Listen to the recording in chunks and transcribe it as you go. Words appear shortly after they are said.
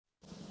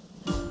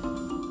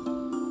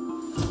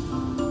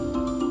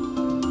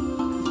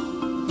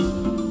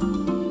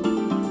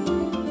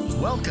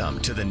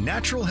Welcome to the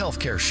Natural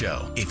Healthcare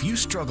Show. If you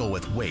struggle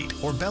with weight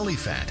or belly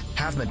fat,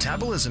 have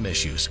metabolism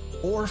issues,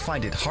 or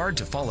find it hard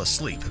to fall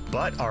asleep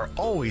but are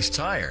always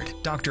tired,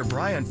 Dr.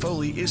 Brian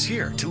Foley is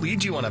here to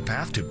lead you on a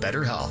path to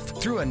better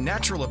health through a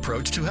natural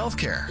approach to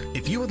healthcare.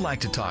 If you would like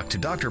to talk to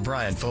Dr.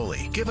 Brian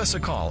Foley, give us a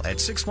call at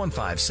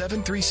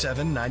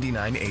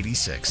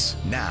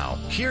 615-737-9986. Now,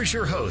 here's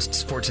your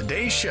hosts for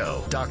today's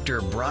show, Dr.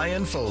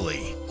 Brian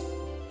Foley.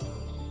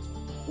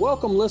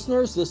 Welcome,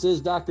 listeners. This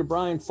is Dr.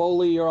 Brian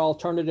Foley, your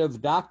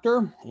alternative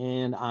doctor,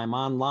 and I'm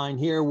online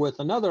here with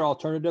another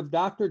alternative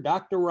doctor,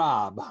 Dr.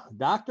 Rob.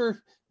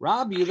 Dr.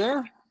 Rob, you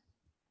there?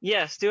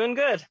 Yes, doing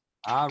good.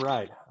 All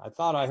right. I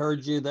thought I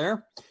heard you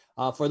there.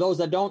 For those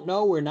that don't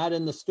know, we're not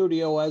in the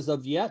studio as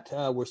of yet.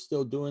 We're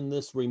still doing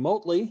this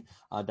remotely.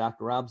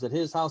 Dr. Rob's at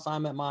his house,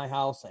 I'm at my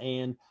house,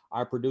 and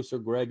our producer,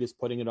 Greg, is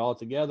putting it all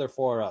together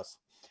for us.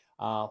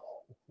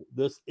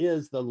 This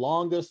is the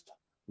longest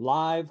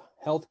live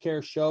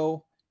healthcare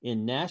show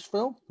in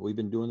Nashville. We've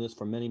been doing this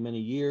for many, many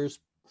years,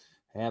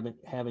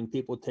 having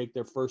people take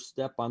their first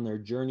step on their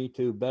journey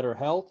to better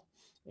health.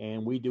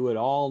 And we do it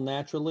all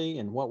naturally.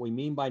 And what we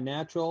mean by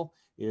natural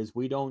is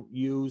we don't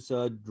use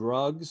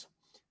drugs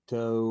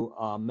to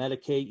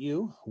medicate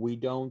you. We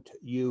don't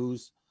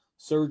use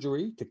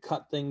surgery to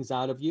cut things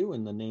out of you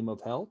in the name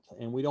of health.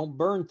 And we don't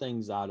burn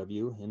things out of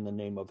you in the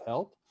name of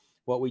health.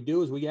 What we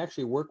do is we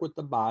actually work with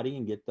the body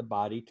and get the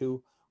body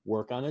to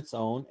work on its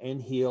own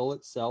and heal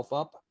itself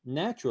up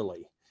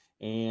naturally.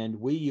 And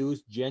we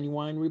use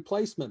genuine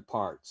replacement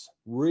parts,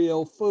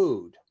 real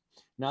food.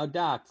 Now,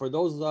 Doc, for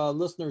those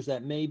listeners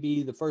that may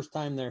be the first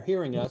time they're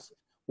hearing us,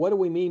 what do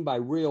we mean by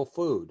real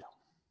food?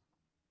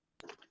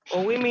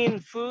 Well, we mean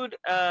food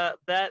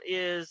that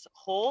is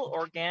whole,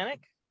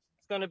 organic.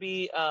 It's going to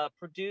be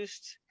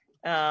produced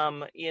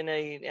in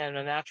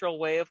a natural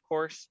way, of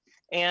course.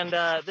 And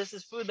this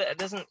is food that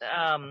doesn't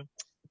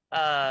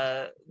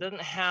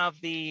have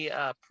the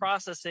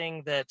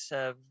processing that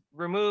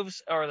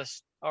removes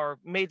or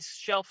made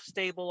shelf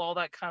stable, all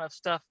that kind of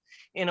stuff,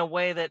 in a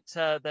way that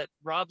that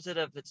robs it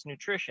of its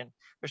nutrition.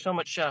 There's so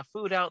much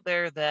food out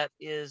there that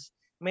is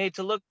made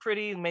to look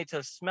pretty, made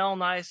to smell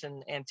nice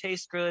and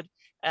taste good,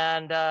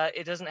 and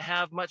it doesn't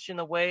have much in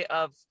the way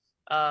of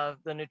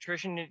the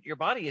nutrition your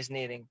body is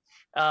needing,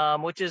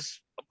 which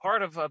is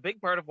a big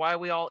part of why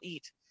we all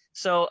eat.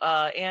 So,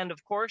 and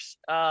of course,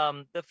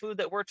 the food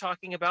that we're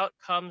talking about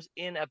comes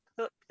in a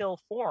pill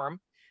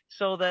form,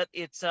 so that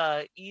it's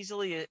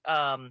easily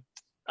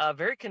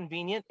very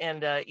convenient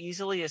and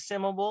easily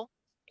assimilable.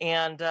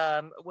 And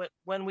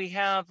when we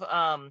have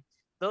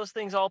those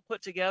things all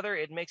put together,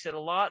 it makes it a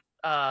lot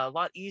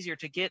easier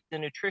to get the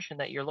nutrition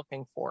that you're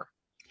looking for.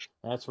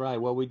 That's right.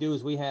 What we do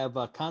is we have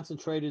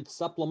concentrated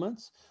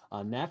supplements,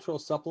 natural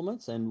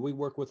supplements, and we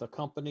work with a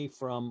company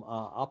from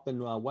up in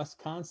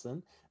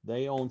Wisconsin.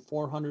 They own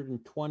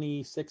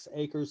 426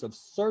 acres of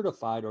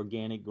certified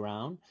organic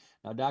ground.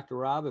 Now, Dr.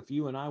 Rob, if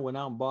you and I went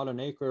out and bought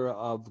an acre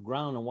of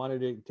ground and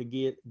wanted to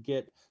get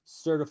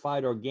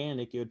certified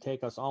organic, it would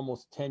take us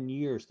almost 10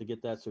 years to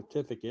get that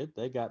certificate.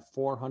 They got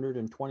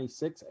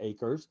 426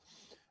 acres.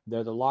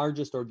 They're the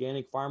largest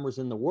organic farmers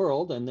in the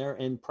world, and their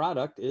end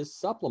product is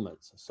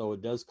supplements. So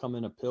it does come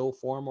in a pill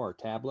form or a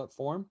tablet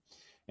form.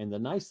 And the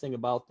nice thing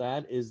about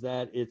that is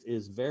that it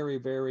is very,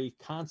 very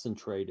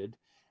concentrated,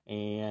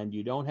 and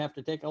you don't have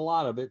to take a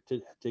lot of it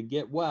to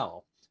get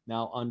well.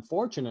 Now,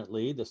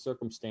 unfortunately, the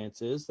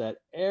circumstance is that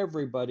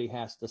everybody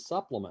has to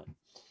supplement.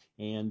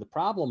 And the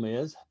problem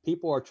is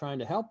people are trying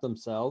to help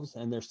themselves,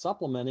 and they're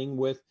supplementing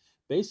with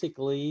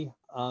basically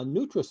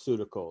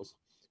nutraceuticals.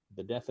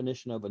 The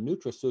definition of a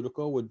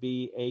nutraceutical would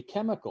be a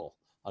chemical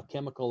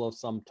of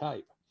some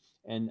type.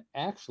 And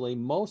actually,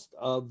 most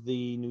of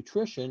the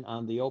nutrition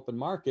on the open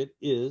market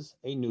is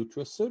a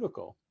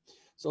nutraceutical.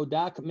 So,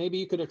 Doc, maybe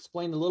you could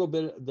explain a little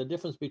bit the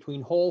difference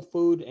between whole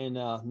food and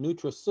a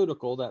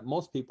nutraceutical that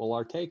most people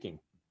are taking.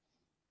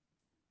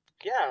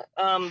 Yeah,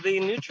 the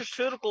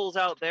nutraceuticals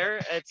out there,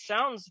 it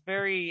sounds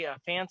very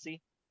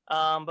fancy,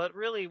 but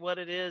really what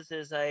it is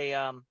it's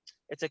a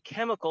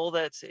chemical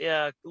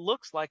that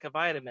looks like a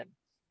vitamin.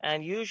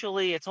 And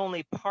usually it's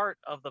only part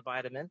of the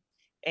vitamin.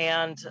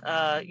 And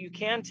you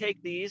can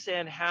take these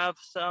and have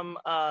some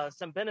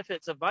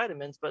benefits of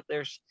vitamins, but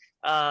there's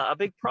a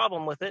big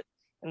problem with it,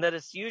 and that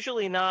it's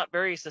usually not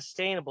very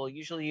sustainable.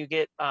 Usually you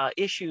get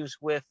issues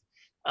with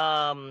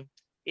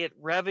it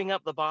revving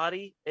up the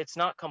body. It's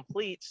not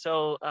complete,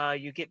 so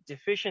you get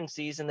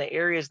deficiencies in the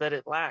areas that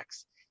it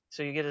lacks.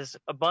 So you get this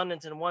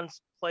abundance in one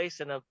place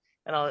and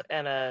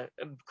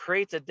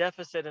creates a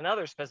deficit in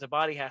others because the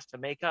body has to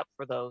make up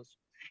for those.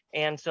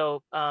 And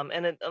so,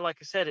 and it, like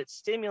I said, it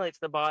stimulates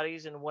the body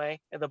in ways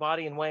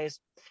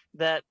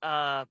that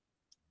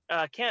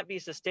can't be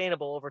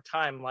sustainable over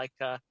time. Like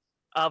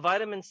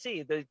vitamin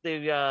C, the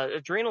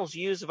adrenals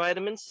use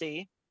vitamin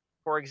C,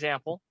 for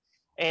example,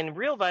 and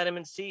real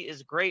vitamin C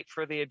is great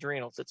for the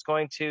adrenals. It's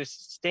going to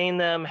sustain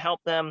them,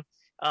 help them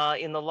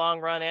in the long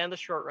run and the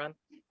short run.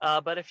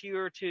 But if you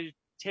were to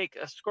take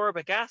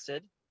ascorbic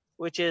acid,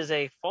 which is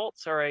a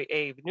false or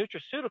a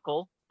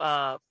nutraceutical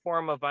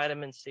form of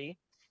vitamin C,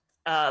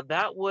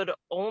 that would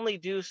only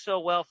do so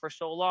well for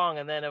so long,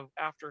 and then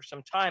after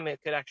some time,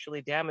 it could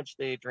actually damage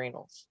the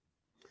adrenals.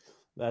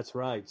 That's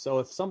right. So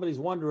if somebody's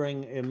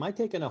wondering, am I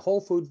taking a whole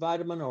food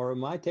vitamin or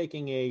am I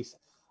taking a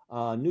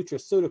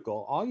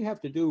nutraceutical? All you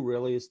have to do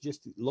really is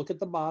just look at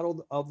the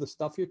bottle of the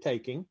stuff you're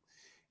taking,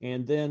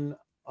 and then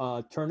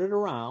turn it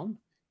around.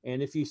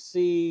 And if you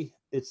see,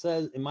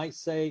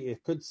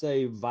 it could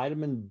say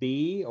vitamin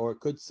B, or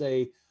it could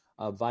say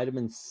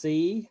vitamin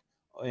C.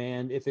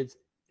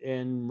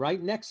 And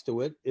right next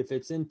to it, if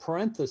it's in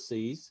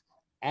parentheses,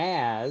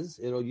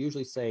 it'll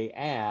usually say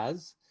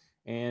as.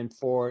 And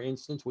for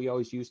instance, we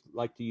always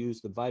like to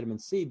use the vitamin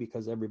C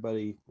because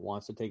everybody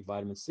wants to take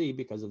vitamin C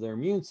because of their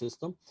immune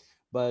system.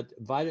 But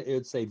it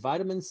would say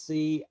vitamin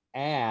C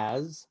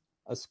as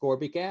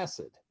ascorbic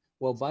acid.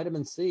 Well,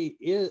 vitamin C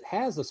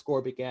has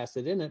ascorbic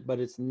acid in it, but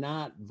it's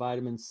not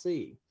vitamin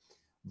C.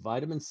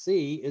 Vitamin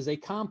C is a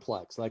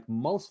complex. Like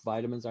most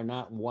vitamins are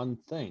not one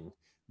thing.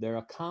 They're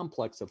a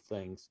complex of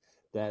things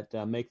that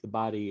make the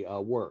body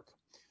work.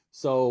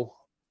 So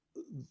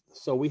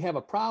we have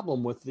a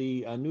problem with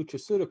the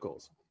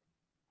nutraceuticals,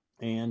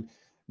 and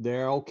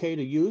they're okay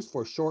to use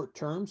for short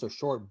terms or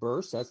short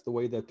bursts. That's the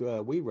way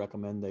that we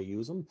recommend they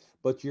use them.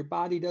 But your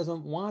body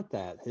doesn't want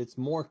that. It's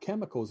more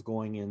chemicals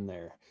going in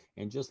there.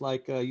 And just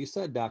like you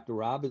said, Dr.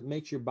 Rob, it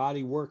makes your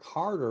body work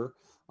harder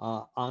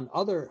on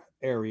other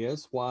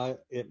areas. While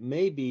it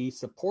may be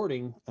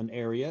supporting an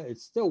area,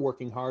 it's still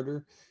working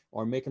harder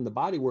or making the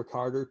body work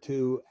harder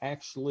to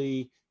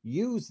actually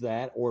use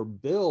that or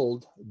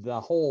build the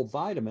whole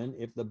vitamin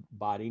if the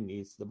body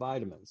needs the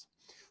vitamins.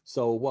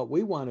 So what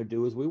we want to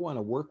do is we want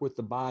to work with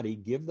the body,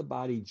 give the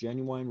body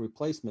genuine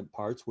replacement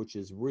parts, which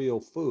is real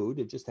food.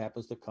 It just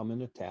happens to come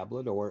in a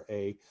tablet or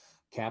a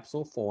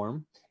capsule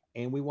form,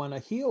 and we want to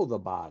heal the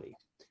body.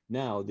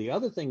 Now, the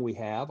other thing we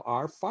have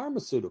are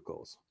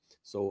pharmaceuticals.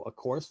 So, of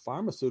course,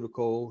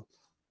 pharmaceutical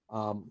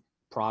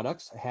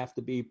products have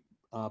to be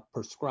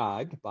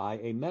prescribed by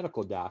a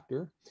medical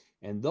doctor,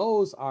 and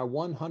those are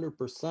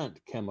 100%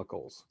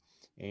 chemicals.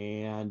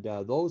 And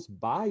those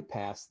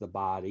bypass the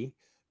body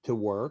to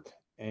work,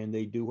 and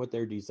they do what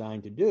they're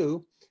designed to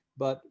do.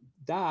 But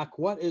Doc,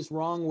 what is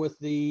wrong with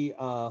the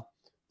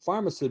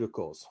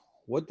pharmaceuticals?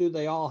 What do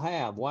they all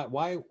have?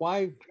 Why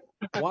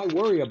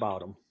worry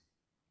about them?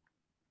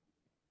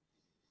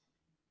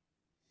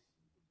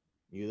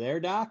 You there,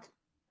 Doc?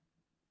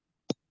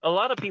 A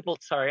lot of people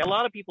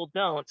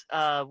don't,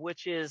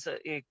 which is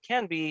it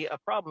can be a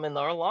problem in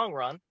the long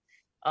run.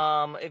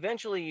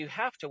 Eventually, you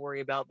have to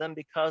worry about them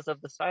because of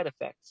the side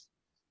effects.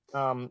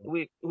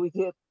 We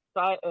get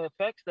side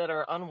effects that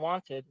are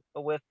unwanted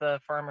with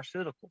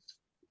pharmaceuticals.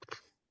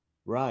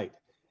 Right.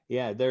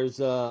 Yeah. They're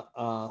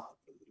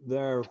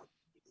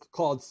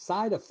called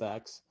side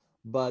effects,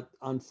 but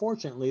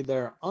unfortunately,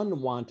 they're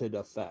unwanted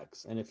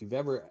effects. And if you've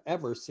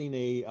ever seen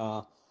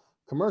a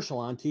commercial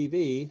on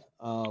TV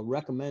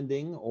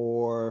recommending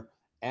or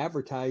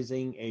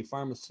advertising a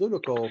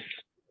pharmaceutical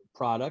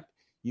product,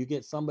 you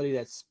get somebody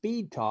that's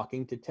speed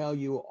talking to tell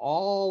you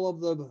all of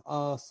the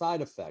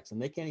side effects,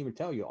 and they can't even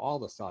tell you all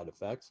the side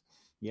effects.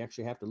 You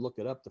actually have to look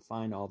it up to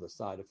find all the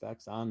side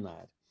effects on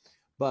that.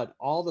 But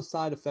all the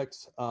side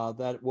effects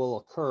that will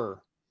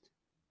occur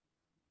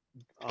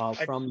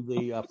from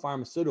the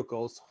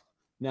pharmaceuticals.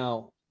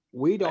 Now,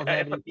 we don't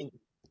have anything.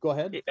 Go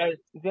ahead. I was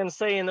going to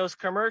say, in those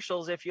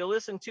commercials, if you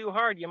listen too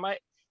hard,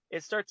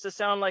 it starts to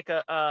sound like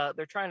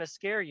they're trying to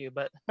scare you,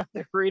 but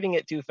they're reading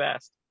it too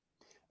fast.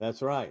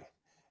 That's right.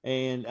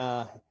 And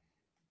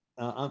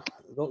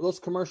those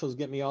commercials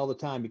get me all the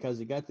time because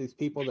you got these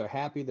people, they're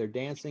happy, they're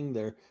dancing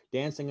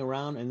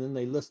around, and then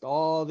they list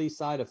all these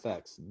side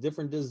effects,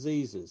 different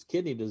diseases,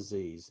 kidney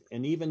disease,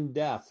 and even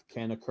death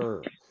can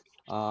occur.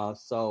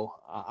 So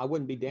I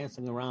wouldn't be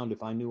dancing around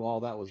if I knew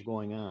all that was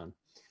going on.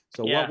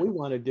 So what we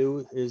want to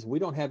do is, we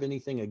don't have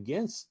anything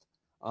against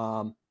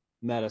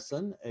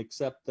medicine,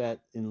 except that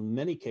in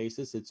many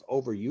cases it's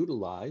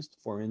overutilized.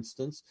 For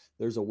instance,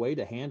 there's a way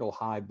to handle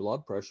high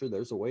blood pressure.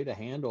 There's a way to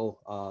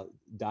handle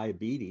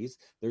diabetes.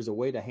 There's a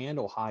way to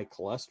handle high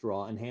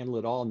cholesterol and handle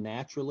it all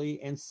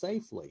naturally and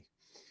safely.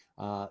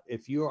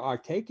 If you are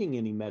taking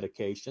any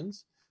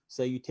medications,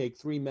 say you take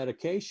 3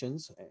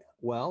 medications,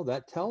 well,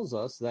 that tells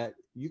us that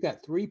you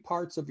got 3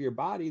 parts of your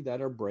body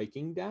that are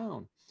breaking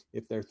down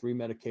if there are 3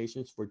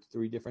 medications for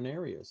 3 different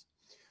areas.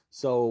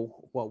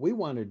 So what we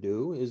want to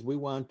do is we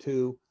want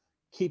to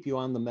keep you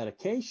on the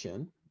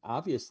medication.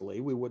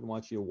 Obviously, we wouldn't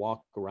want you to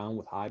walk around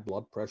with high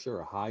blood pressure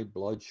or high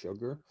blood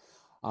sugar,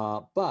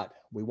 but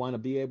we want to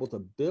be able to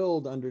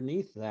build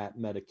underneath that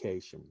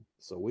medication.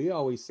 So we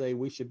always say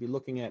we should be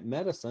looking at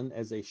medicine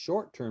as a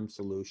short-term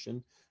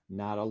solution,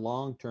 not a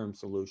long-term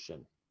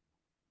solution.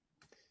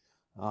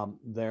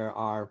 There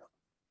are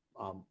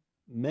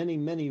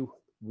many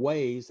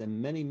ways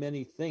and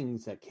many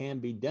things that can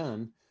be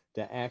done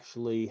to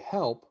actually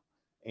help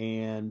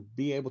and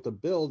be able to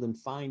build and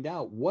find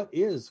out what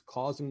is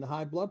causing the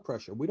high blood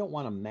pressure. We don't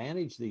want to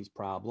manage these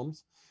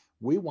problems.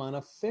 We want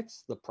to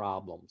fix the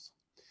problems.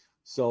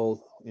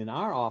 So in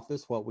our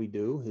office, what we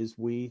do is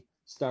we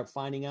start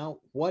finding out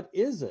what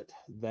is it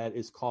that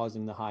is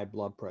causing the high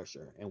blood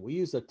pressure. And we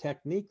use a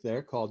technique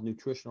there called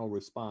nutritional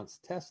response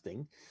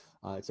testing.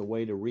 It's a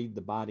way to read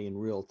the body in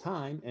real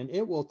time, and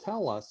it will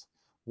tell us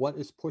what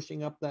is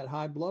pushing up that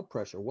high blood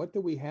pressure. What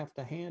do we have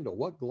to handle?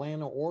 What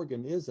gland or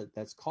organ is it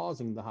that's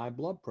causing the high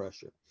blood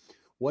pressure?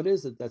 What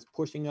is it that's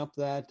pushing up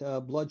that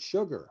blood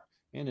sugar?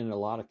 And in a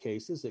lot of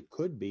cases, it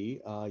could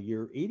be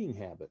your eating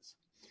habits.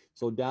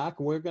 So, Doc,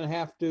 we're going to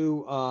have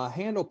to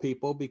handle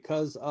people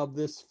because of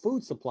this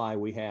food supply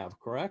we have,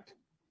 correct?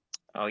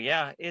 Oh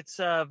yeah, it's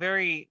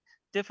very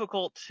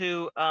difficult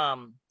to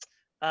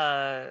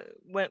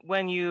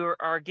when you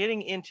are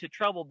getting into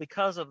trouble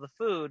because of the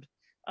food.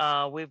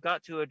 We've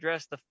got to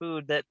address the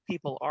food that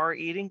people are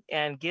eating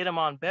and get them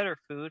on better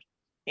food,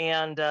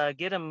 and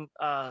get them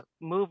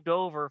moved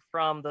over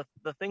from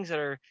the things that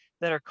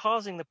are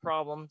causing the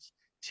problems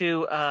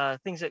to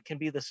things that can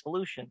be the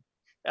solution.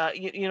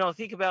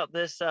 Think about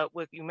this.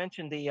 You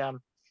mentioned the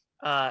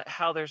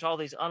how there's all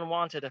these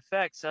unwanted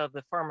effects of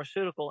the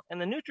pharmaceutical,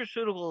 and the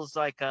nutraceutical is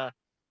like a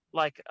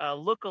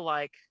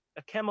lookalike,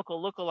 a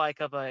chemical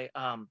lookalike of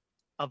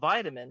a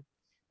vitamin.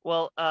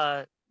 Well,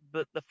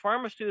 but the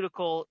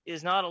pharmaceutical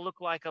is not a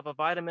lookalike of a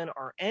vitamin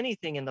or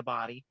anything in the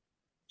body.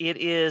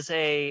 It's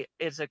a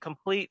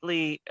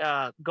completely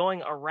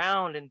going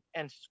around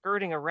and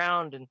skirting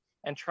around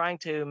and trying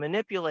to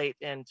manipulate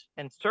and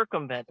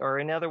circumvent, or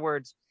in other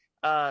words,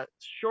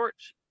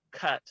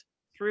 shortcut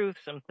through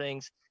some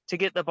things to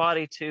get the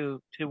body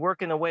to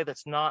work in a way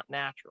that's not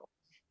natural.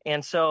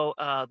 And so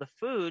the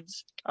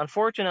foods,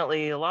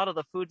 unfortunately, a lot of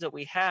the foods that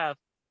we have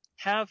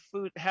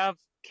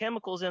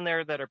chemicals in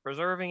there that are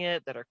preserving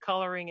it, that are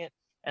coloring it,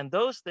 and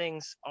those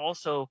things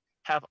also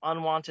have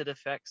unwanted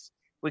effects.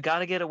 We got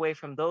to get away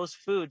from those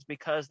foods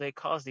because they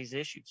cause these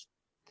issues.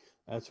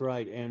 That's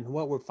right. And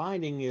what we're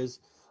finding is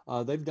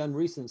they've done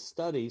recent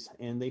studies,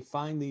 and they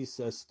find these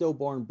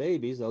stillborn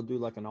babies. They'll do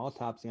like an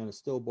autopsy on a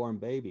stillborn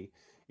baby,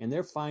 and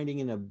they're finding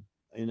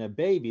in a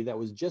baby that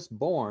was just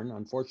born.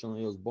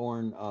 Unfortunately, it was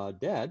born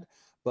dead.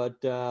 But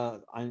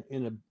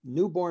in a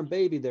newborn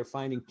baby, they're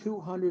finding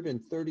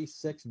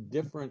 236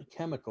 different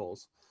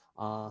chemicals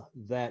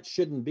that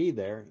shouldn't be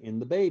there in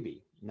the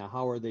baby. Now,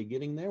 how are they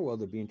getting there? Well,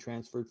 they're being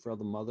transferred from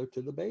the mother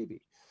to the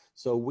baby.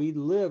 So we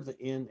live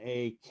in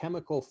a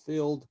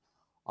chemical-filled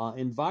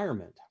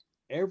environment.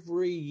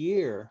 Every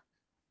year,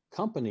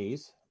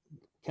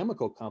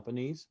 chemical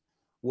companies,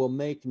 will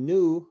make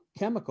new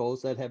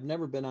chemicals that have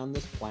never been on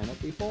this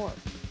planet before.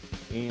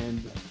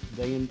 And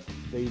they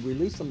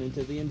release them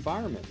into the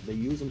environment. They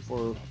use them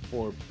for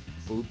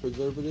food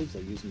preservatives.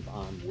 They use them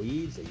on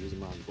weeds. They use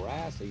them on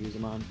grass. They use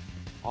them on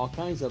all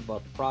kinds of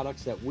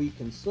products that we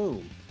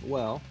consume.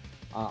 Well,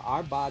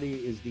 our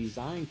body is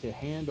designed to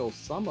handle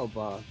some of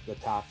the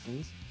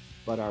toxins,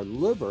 but our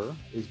liver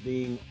is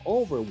being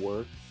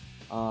overworked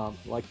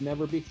like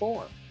never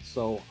before.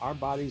 So our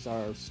bodies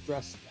are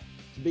stressed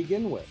to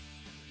begin with.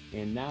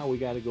 And now we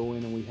got to go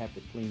in and we have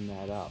to clean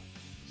that up.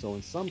 So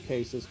in some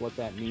cases, what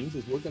that means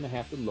is we're going to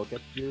have to look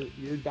at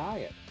your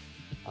diet.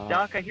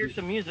 Doc, I hear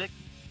some music.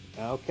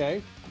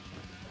 Okay.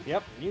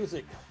 Yep,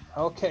 music.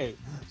 Okay.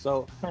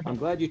 So I'm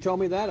glad you told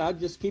me that. I'll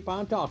just keep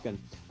on talking.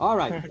 All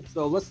right.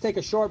 So let's take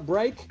a short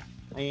break,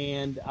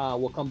 and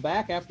we'll come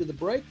back after the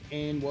break,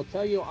 and we'll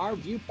tell you our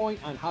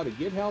viewpoint on how to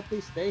get healthy,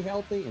 stay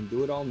healthy, and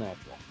do it all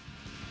natural.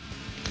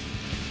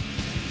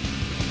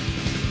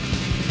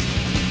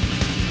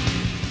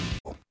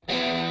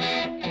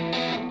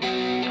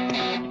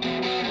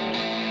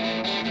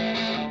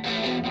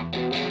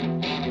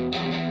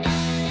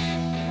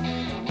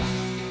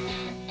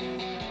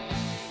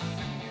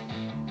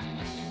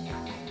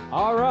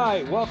 All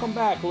right, welcome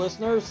back,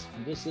 listeners.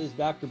 This is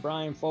Dr.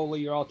 Brian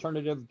Foley, your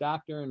alternative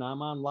doctor, and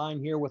I'm online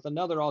here with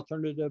another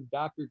alternative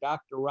doctor,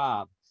 Dr.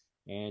 Rob.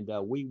 And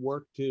we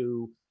work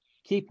to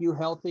keep you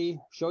healthy,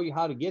 show you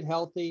how to get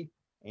healthy,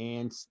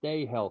 and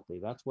stay healthy.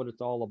 That's what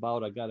it's all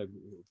about. I got a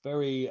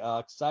very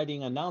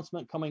exciting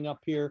announcement coming up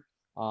here,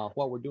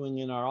 what we're doing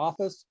in our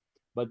office.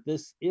 But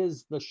this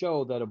is the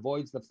show that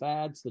avoids the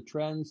fads, the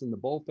trends, and the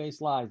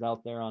bold-faced lies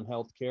out there on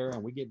healthcare,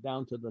 and we get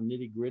down to the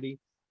nitty-gritty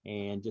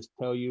and just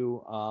tell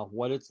you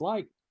what it's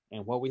like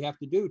and what we have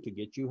to do to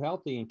get you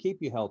healthy and keep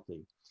you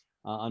healthy.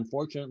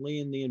 Unfortunately,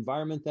 in the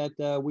environment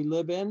that we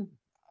live in,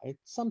 it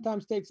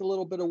sometimes takes a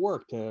little bit of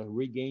work to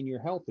regain your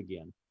health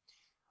again.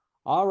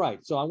 All right,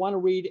 so I want to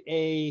read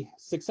a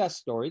success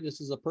story. This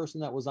is a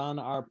person that was on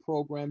our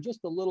program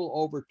just a little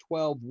over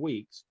 12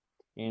 weeks,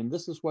 and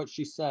this is what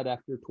she said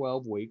after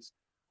 12 weeks.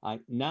 I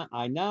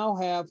now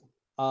have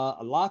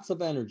lots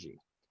of energy.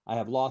 I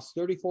have lost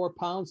 34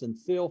 pounds and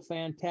feel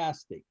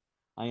fantastic.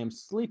 I am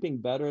sleeping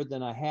better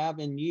than I have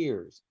in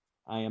years.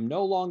 I am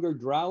no longer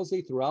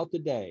drowsy throughout the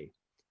day.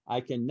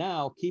 I can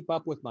now keep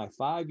up with my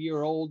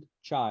 5-year-old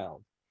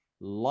child.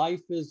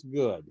 Life is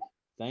good.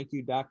 Thank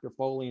you, Dr.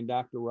 Foley and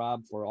Dr.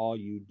 Rob, for all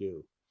you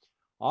do.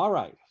 All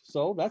right,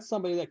 so that's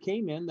somebody that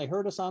came in. They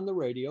heard us on the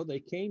radio.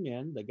 They came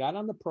in, they got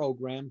on the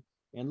program,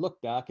 and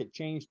look, Doc, it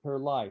changed her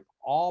life,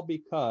 all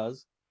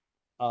because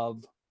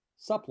of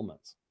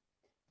supplements.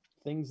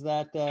 things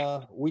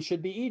that we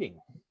should be eating.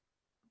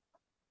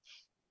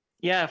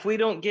 Yeah, if we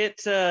don't get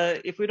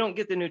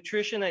the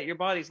nutrition that your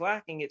body's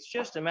lacking, it's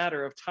just a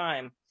matter of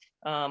time.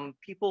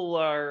 People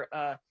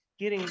are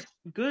getting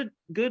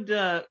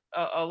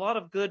a lot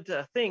of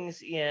good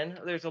things in.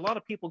 There's a lot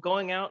of people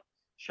going out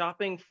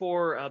shopping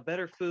for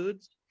better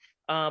foods,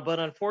 but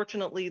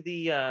unfortunately,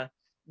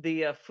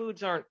 the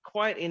foods aren't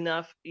quite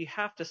enough. You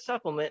have to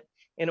supplement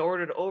in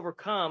order to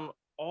overcome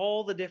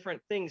all the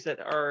different things that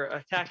are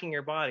attacking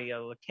your body,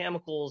 the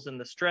chemicals and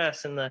the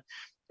stress and the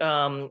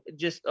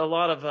just a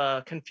lot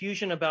of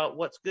confusion about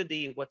what's good to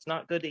eat, what's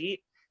not good to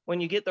eat. When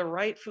you get the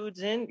right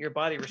foods in, your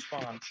body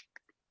responds.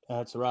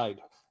 That's right.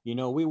 You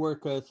know, we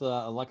work with,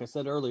 like I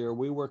said earlier,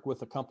 we work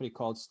with a company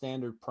called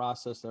Standard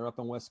Process. They're up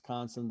in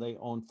Wisconsin. They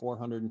own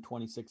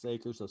 426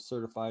 acres of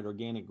certified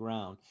organic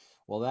ground.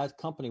 Well, that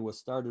company was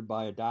started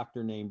by a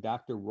doctor named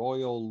Dr.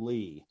 Royal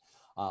Lee.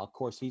 Of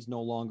course, he's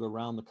no longer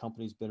around. The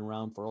company's been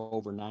around for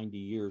over 90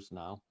 years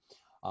now.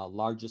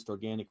 Largest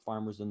organic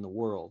farmers in the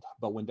world.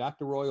 But when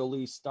Dr. Royal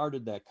Lee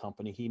started that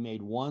company, he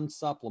made one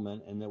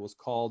supplement, and it was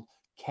called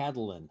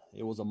Catalin.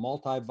 It was a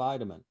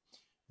multivitamin,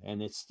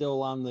 and it's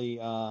still on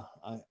the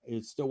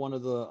it's still one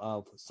of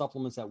the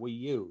supplements that we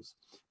use.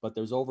 But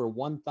there's over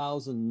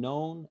 1,000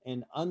 known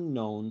and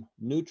unknown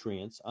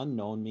nutrients.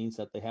 Unknown means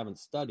that they haven't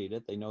studied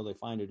it. They know they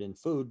find it in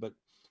food, but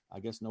I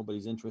guess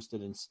nobody's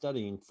interested in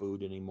studying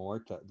food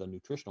anymore, the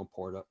nutritional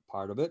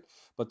part of it.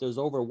 But there's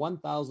over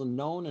 1,000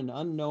 known and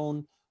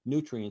unknown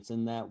nutrients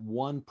in that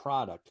one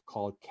product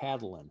called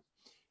Catalin.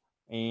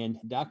 And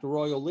Dr.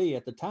 Royal Lee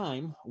at the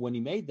time, when he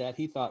made that,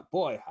 he thought,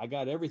 boy, I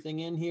got everything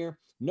in here.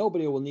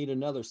 Nobody will need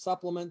another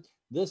supplement.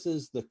 This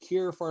is the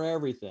cure for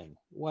everything.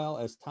 Well,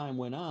 as time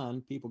went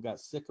on, people got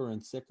sicker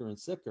and sicker and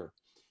sicker.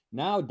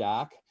 Now,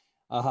 Doc,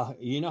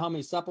 you know how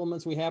many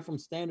supplements we have from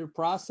Standard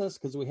Process?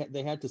 Because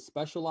they had to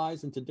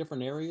specialize into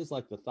different areas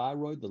like the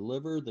thyroid, the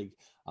liver, the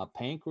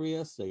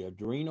pancreas, the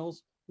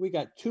adrenals. We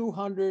got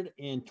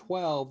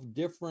 212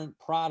 different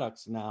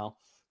products now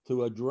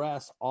to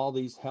address all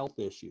these health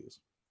issues.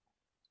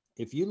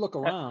 If you look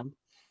around,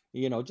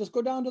 you know, just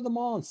go down to the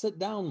mall and sit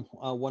down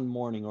one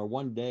morning or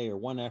one day or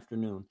one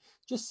afternoon.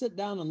 Just sit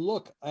down and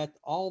look at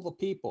all the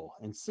people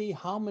and see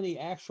how many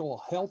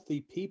actual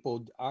healthy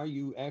people are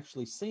you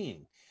actually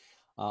seeing.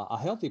 A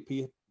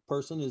healthy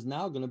person is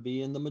now going to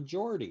be in the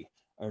majority,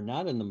 or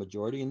not in the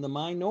majority, in the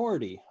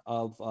minority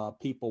of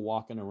people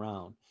walking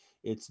around.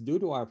 It's due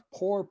to our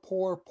poor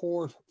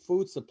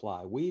food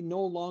supply. We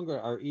no longer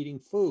are eating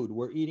food.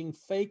 We're eating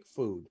fake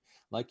food.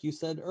 Like you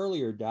said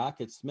earlier, Doc,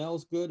 it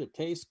smells good, it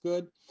tastes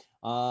good,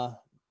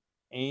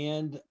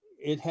 and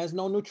it has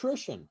no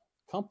nutrition.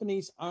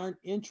 Companies aren't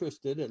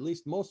interested, at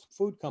least most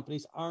food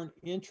companies aren't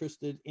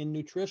interested in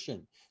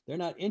nutrition. They're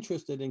not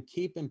interested in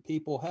keeping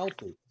people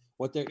healthy.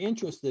 What they're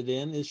interested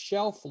in is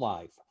shelf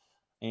life.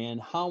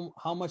 And how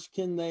much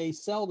can they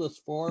sell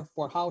this for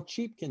how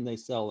cheap can they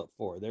sell it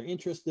for? They're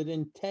interested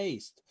in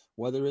taste,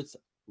 whether it's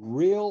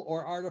real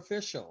or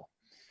artificial.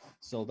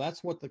 So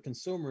that's what the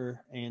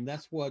consumer, and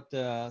that's what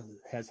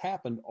has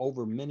happened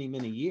over many,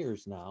 many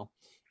years now,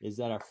 is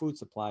that our food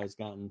supply has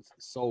gotten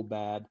so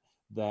bad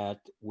that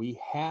we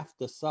have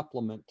to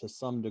supplement to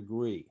some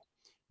degree.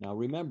 Now,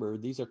 remember,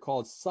 these are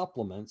called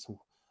supplements.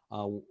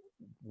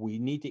 We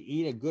need to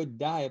eat a good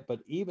diet, but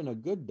even a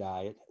good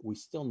diet, we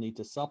still need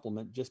to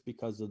supplement just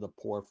because of the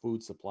poor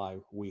food supply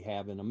we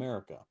have in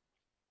America.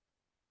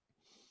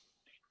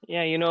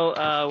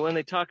 Yeah, when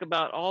they talk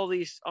about all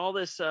this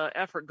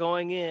effort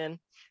going in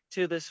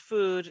to this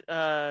food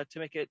to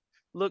make it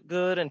look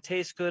good and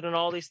taste good and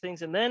all these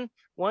things, and then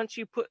once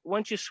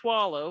you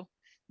swallow,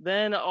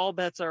 then all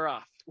bets are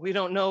off. We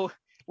don't know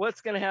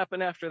what's going to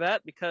happen after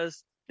that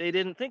because they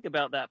didn't think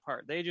about that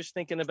part. They're just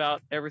thinking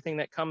about everything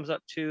that comes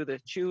up to the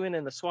chewing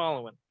and the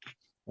swallowing.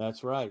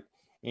 That's right.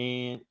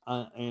 And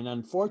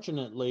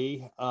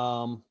unfortunately,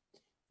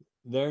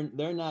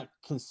 they're not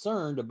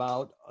concerned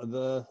about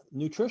the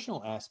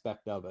nutritional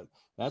aspect of it.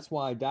 That's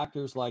why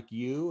doctors like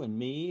you and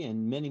me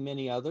and many,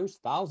 many others,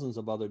 thousands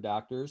of other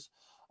doctors,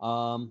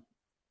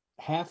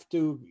 have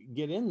to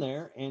get in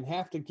there and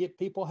have to get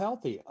people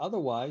healthy.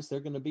 Otherwise, they're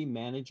going to be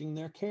managing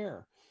their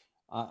care.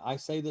 I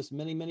say this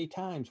many, many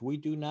times. We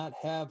do not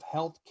have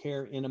health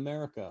care in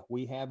America.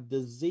 We have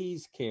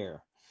disease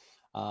care.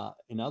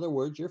 In other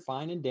words, you're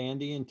fine and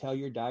dandy until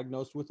you're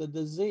diagnosed with a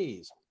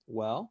disease.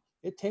 Well,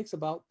 it takes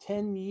about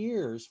 10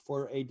 years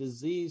for a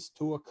disease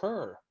to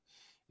occur.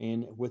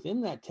 And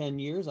within that 10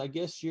 years, I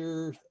guess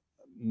you're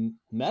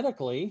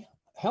medically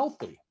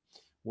healthy.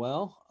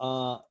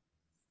 Well,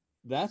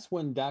 that's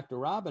when Dr.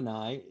 Rob and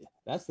I,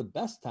 that's the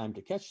best time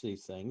to catch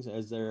these things,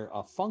 as they're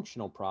a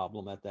functional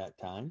problem at that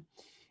time.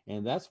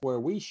 And that's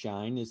where we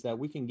shine, is that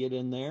we can get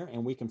in there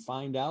and we can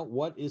find out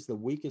what is the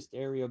weakest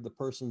area of the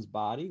person's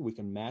body. We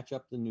can match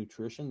up the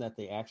nutrition that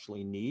they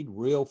actually need,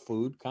 real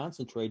food,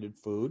 concentrated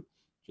food,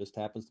 just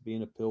happens to be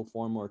in a pill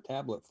form or a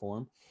tablet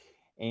form,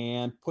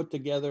 and put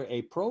together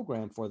a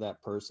program for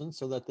that person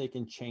so that they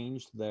can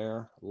change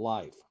their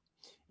life.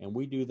 And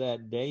we do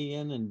that day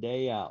in and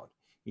day out.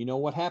 You know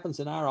what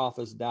happens in our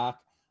office, Doc?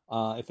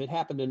 If it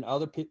happened in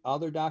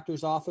other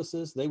doctors'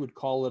 offices, they would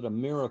call it a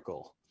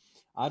miracle.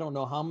 I don't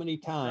know how many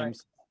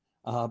times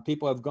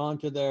people have gone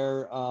to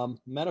their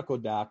medical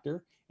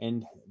doctor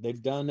and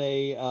they've done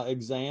a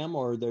exam,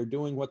 or they're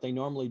doing what they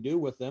normally do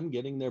with them,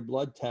 getting their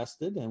blood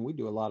tested. And we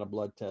do a lot of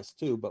blood tests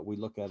too, but we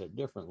look at it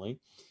differently.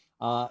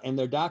 And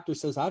their doctor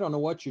says, I don't know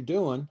what you're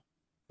doing,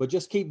 but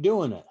just keep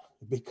doing it,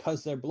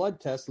 because their blood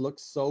test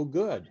looks so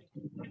good.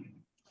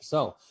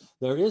 So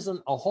there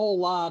isn't a whole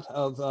lot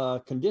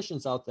of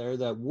conditions out there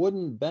that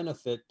wouldn't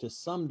benefit to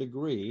some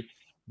degree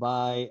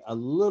by a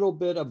little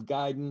bit of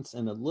guidance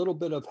and a little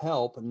bit of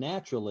help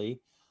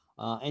naturally.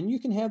 And you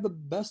can have the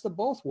best of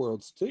both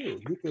worlds too.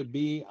 You could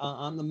be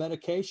on the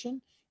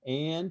medication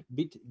and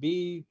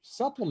be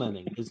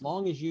supplementing, as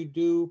long as you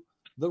do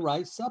the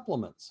right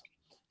supplements.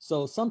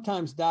 So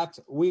sometimes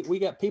docs, we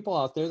get people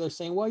out there, they're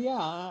saying, well,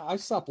 yeah, I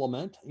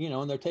supplement,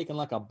 and they're taking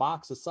like a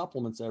box of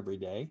supplements every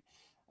day.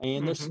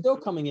 And they're still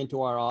coming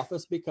into our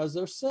office because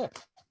they're sick.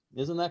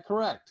 Isn't that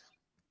correct?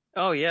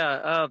 Oh,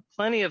 yeah.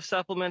 Plenty of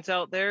supplements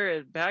out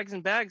there. Bags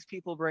and bags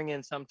people bring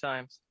in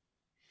sometimes.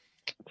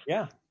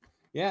 Yeah.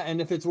 Yeah. And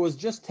if it was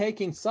just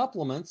taking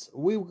supplements,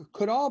 we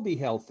could all be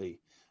healthy.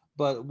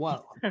 But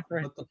what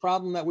Right. But the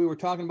problem that we were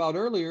talking about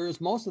earlier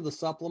is most of the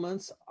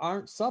supplements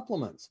aren't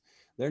supplements.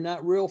 They're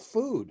not real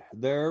food.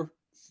 They're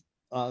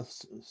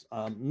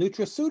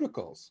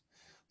nutraceuticals.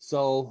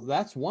 So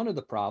that's one of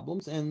the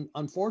problems. And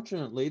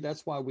unfortunately,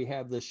 that's why we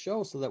have this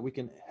show, so that we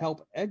can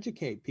help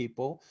educate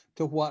people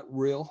to what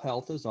real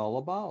health is all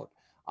about.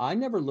 I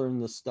never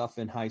learned this stuff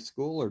in high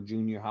school or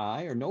junior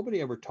high, or nobody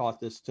ever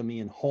taught this to me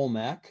in home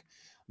ec.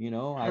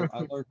 I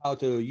learned how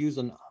to use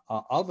an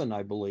oven,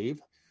 I believe,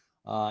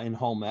 in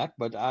home ec,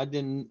 but I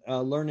didn't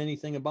learn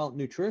anything about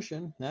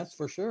nutrition. That's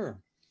for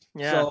sure.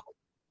 Yeah. So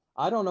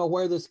I don't know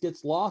where this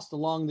gets lost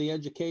along the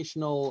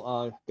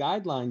educational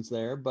guidelines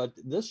there, but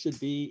this should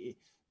be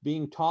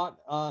being taught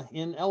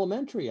in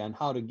elementary on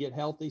how to get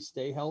healthy,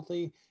 stay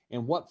healthy,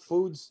 and what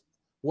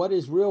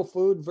is real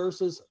food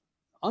versus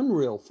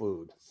unreal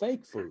food,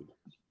 fake food.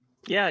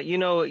 Yeah,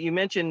 you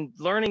mentioned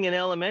learning in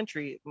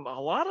elementary. A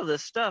lot of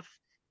this stuff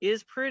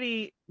is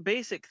pretty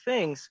basic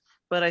things,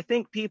 but I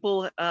think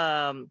people we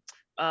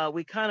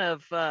kind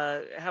of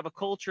have a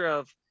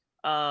culture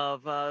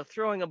of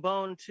throwing a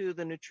bone to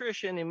the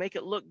nutrition and make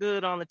it look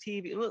good on the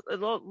TV.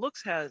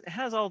 It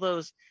has all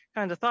those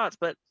kinds of thoughts,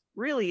 but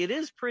really it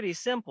is pretty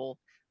simple.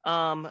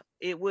 The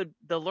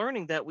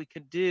learning that we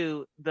could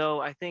do,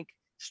 though, I think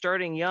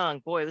starting young,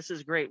 boy, this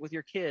is great with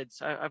your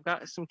kids. I've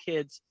got some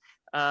kids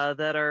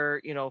that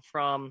are,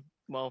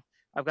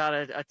 I've got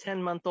a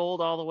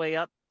 10-month-old all the way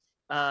up.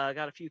 I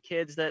got a few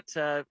kids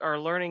that are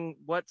learning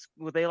what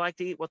they like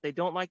to eat, what they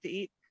don't like to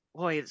eat.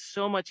 Boy, it's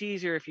so much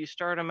easier if you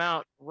start them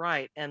out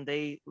right and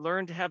they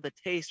learn to have the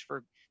taste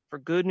for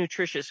good,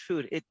 nutritious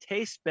food. It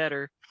tastes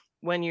better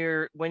when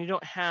you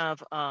don't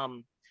have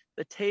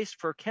the taste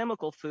for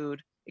chemical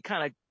food. It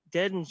kind of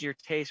deadens your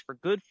taste for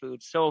good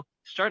food. So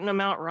starting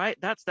them out right,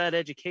 that's that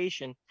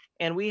education.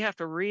 And we have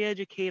to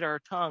re-educate our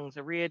tongues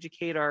and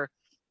re-educate our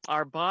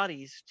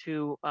bodies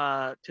to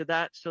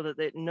that, so that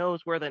it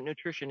knows where that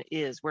nutrition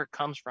is, where it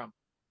comes from.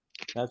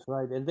 That's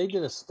right. And they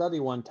did a study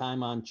one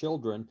time on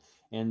children,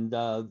 and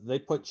they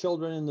put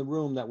children in the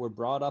room that were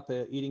brought up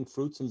eating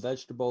fruits and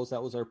vegetables.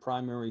 That was their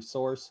primary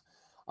source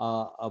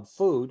of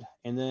food.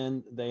 And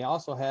then they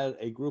also had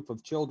a group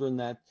of children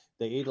that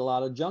they ate a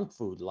lot of junk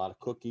food, a lot of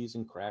cookies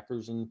and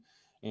crackers and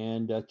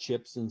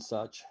chips and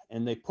such.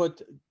 And they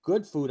put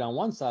good food on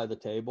one side of the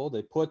table.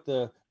 They put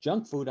the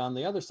junk food on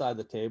the other side of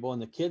the table.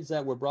 And the kids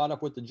that were brought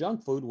up with the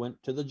junk food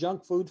went to the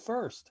junk food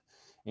first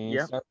and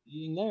started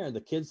eating there.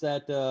 The kids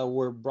that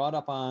were brought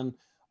up on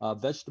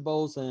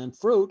vegetables and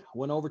fruit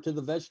went over to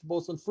the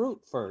vegetables and fruit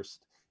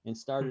first and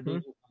started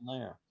eating from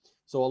there.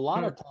 So a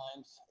lot of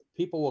times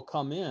people will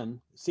come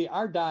in, see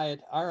our diet,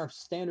 our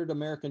standard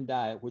American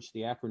diet, which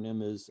the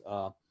acronym is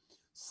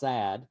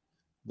SAD.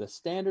 The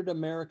standard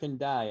American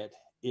diet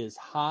is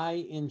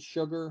high in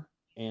sugar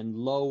and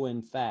low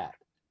in fat.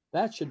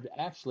 That should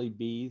actually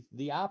be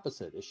the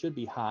opposite. It should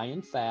be high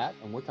in fat,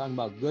 and we're talking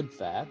about good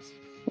fats,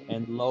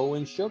 and low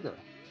in sugar.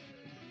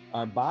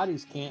 Our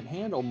bodies can't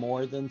handle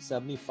more than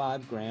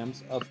 75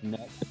 grams of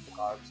net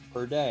carbs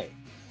per day.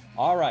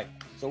 All right,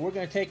 so we're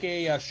going to take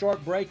a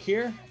short break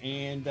here,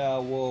 and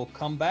we'll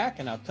come back,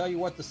 and I'll tell you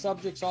what the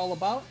subject's all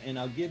about, and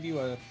I'll give you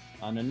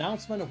an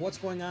announcement of what's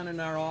going on in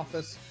our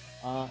office,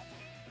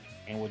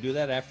 and we'll do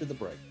that after the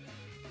break.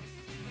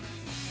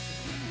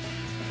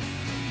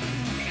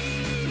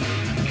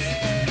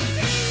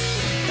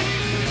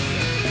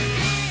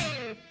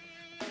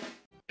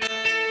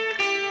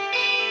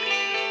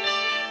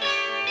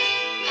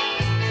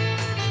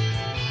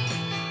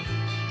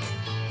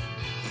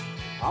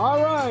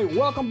 All right,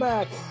 welcome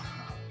back,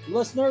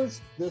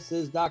 listeners. This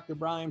is Dr.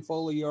 Brian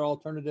Foley, your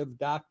alternative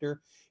doctor,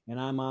 and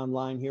I'm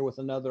online here with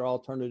another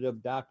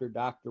alternative doctor,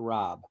 Dr.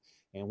 Rob.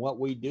 And what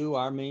we do,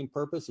 our main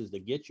purpose is to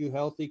get you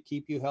healthy,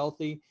 keep you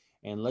healthy,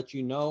 and let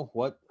you know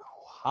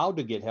how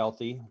to get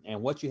healthy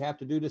and what you have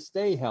to do to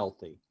stay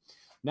healthy.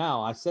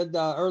 Now, I said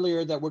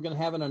earlier that we're going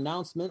to have an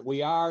announcement.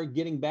 We are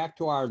getting back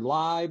to our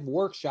live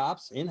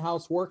workshops,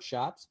 in-house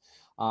workshops.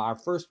 Our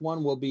first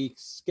one will be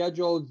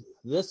scheduled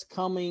this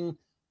coming,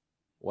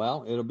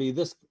 well, it'll be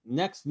this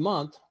next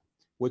month,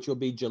 which will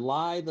be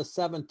July the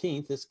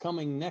 17th. This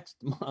coming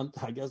next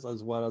month, I guess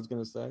that's what I was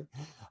going to say.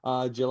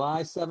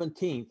 July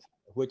 17th,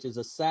 which is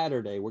a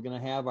Saturday. We're going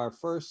to have our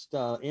first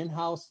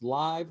in-house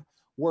live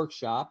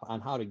workshop on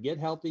how to get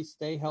healthy,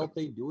 stay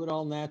healthy, do it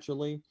all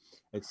naturally.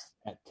 It's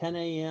at 10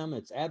 a.m.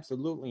 It's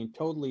absolutely and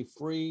totally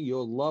free.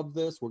 You'll love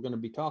this. We're going to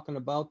be talking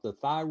about the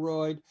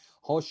thyroid,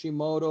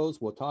 Hashimoto's.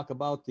 We'll talk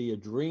about the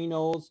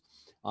adrenals.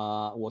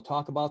 We'll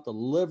talk about the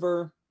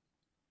liver.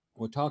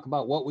 We'll talk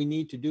about what we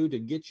need to do to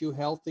get you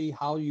healthy,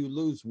 how you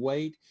lose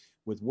weight.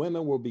 With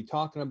women, we'll be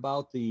talking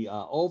about the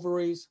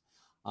ovaries,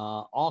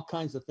 all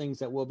kinds of things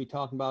that we'll be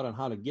talking about on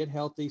how to get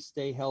healthy,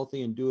 stay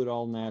healthy, and do it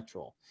all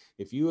natural.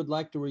 If you would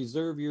like to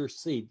reserve your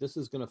seat, this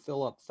is going to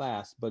fill up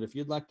fast, but if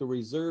you'd like to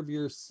reserve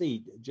your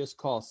seat, just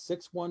call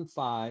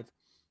 615-333-0021,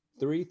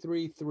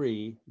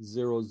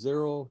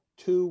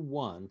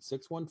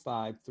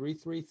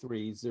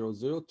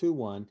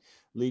 615-333-0021.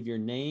 Leave your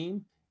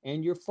name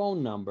and your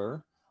phone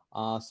number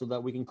so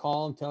that we can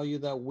call and tell you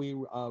that we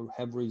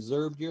have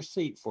reserved your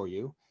seat for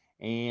you.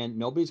 And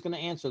nobody's going to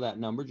answer that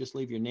number. Just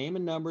leave your name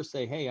and number.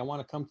 Say, hey, I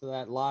want to come to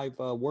that live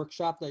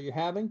workshop that you're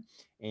having,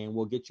 and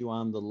we'll get you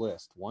on the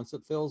list. Once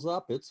it fills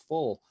up, it's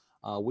full.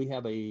 We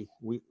have a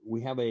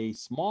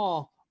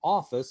small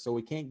office, so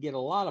we can't get a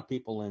lot of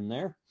people in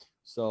there.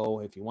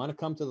 So if you want to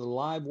come to the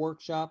live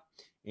workshop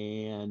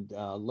and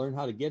learn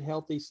how to get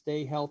healthy,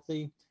 stay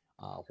healthy,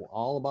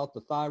 all about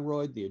the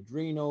thyroid, the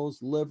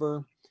adrenals,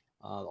 liver,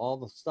 all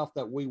the stuff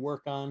that we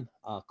work on,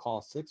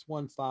 call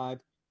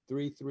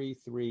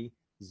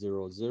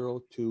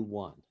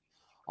 615-333-0021.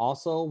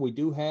 Also, we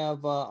do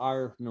have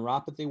our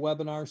neuropathy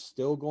webinars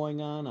still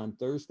going on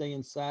Thursday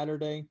and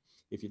Saturday.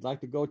 If you'd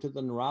like to go to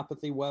the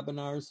neuropathy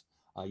webinars,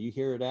 you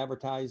hear it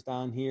advertised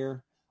on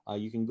here.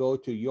 You can go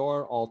to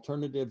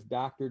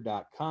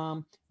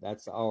youralternativedoctor.com.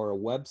 That's our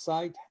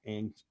website,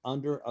 and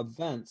under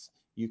events,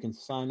 you can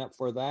sign up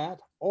for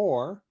that,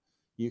 or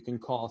you can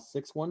call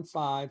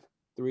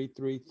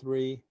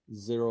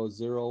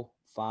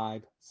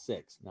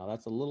 615-333-0056. Now,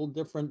 that's a little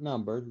different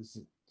number,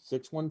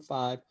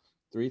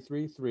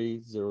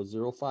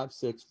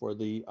 615-333-0056 for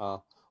the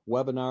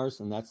webinars,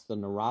 and that's the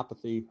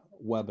neuropathy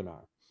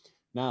webinar.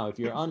 Now, if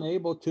you're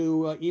unable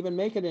to even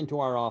make it into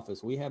our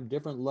office, we have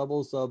different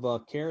levels of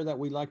care that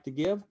we like to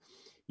give.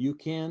 You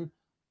can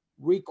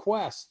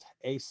request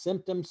a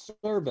symptom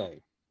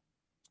survey.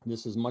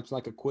 This is much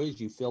like a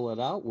quiz. You fill it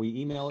out. We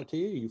email it to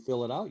you. You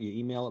fill it out. You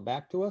email it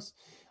back to us.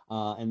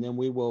 And then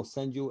we will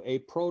send you a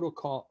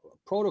protocol,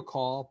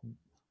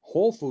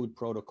 whole food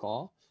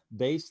protocol,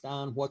 based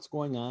on what's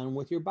going on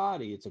with your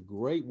body. It's a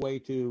great way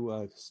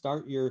to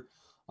start your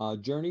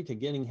journey to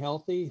getting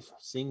healthy,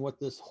 seeing what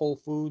this whole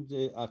food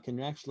can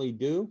actually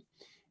do.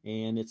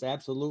 And it's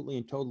absolutely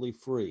and totally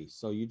free.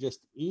 So you just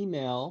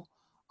email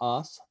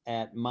us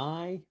at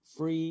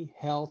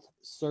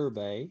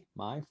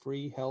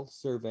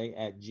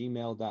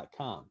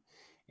myfreehealthsurvey@gmail.com.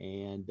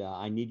 And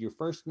I need your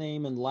first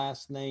name and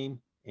last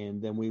name,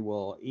 and then we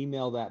will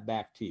email that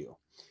back to you.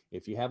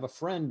 If you have a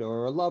friend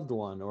or a loved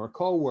one or a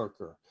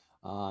coworker,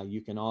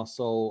 you can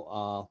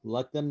also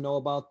let them know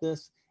about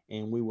this,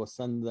 and we will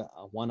send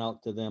one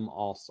out to them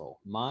also.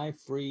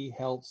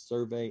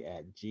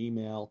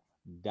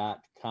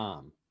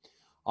 myfreehealthsurvey@gmail.com.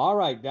 All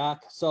right,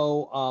 Doc.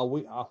 So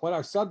what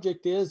our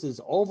subject is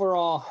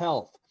overall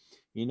health.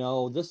 You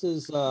know, this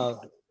is, I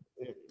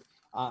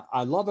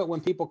love it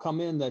when people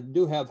come in that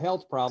do have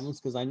health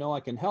problems, because I know I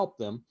can help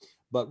them.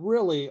 But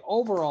really,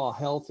 overall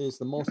health is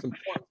the most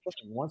important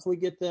thing. Once we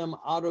get them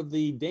out of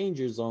the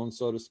danger zone,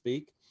 so to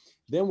speak,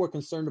 then we're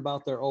concerned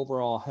about their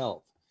overall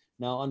health.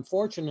 Now,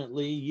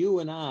 unfortunately, you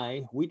and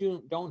I, we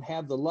don't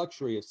have the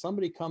luxury. If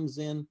somebody comes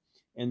in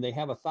and they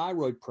have a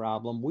thyroid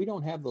problem, we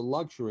don't have the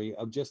luxury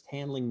of just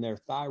handling their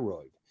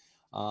thyroid.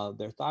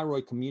 Their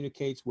thyroid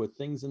communicates with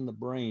things in the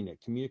brain.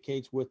 It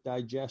communicates with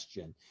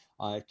digestion.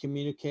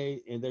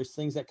 And there's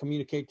things that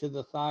communicate to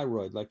the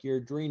thyroid, like your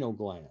adrenal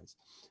glands.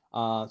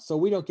 So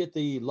we don't get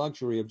the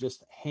luxury of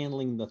just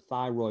handling the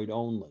thyroid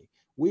only.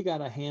 We got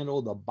to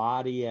handle the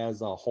body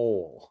as a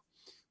whole.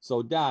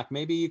 So, Doc,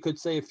 maybe you could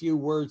say a few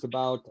words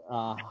about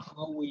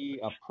how we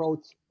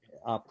approach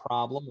a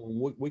problem.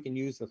 We can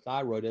use the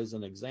thyroid as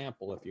an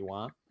example if you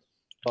want.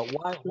 But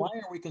why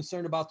are we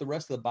concerned about the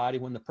rest of the body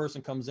when the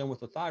person comes in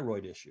with a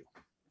thyroid issue?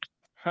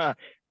 Well,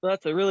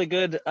 that's a really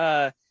good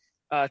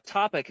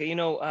topic. You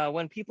know,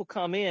 when people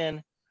come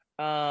in,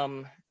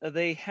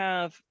 they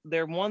have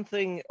their one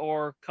thing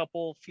or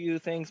few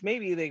things.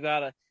 Maybe they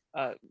got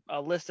a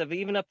list of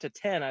even up to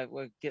 10, I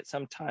would get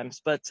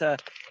sometimes, but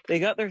they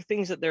got their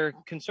things that they're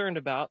concerned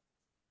about,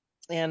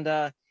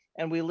 and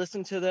we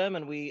listen to them,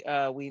 and we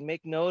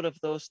make note of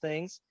those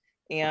things,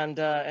 and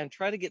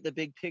try to get the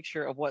big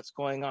picture of what's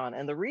going on.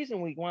 And the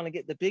reason we want to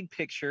get the big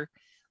picture,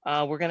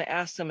 we're going to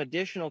ask some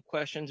additional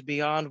questions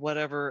beyond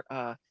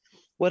whatever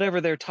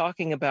they're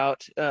talking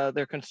about,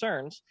 their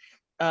concerns.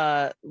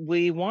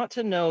 we want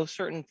to know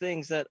certain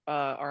things that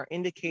are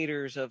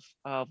indicators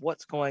of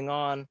what's going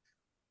on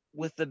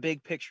with the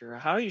big picture.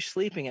 How are you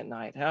sleeping at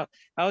night?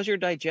 How's your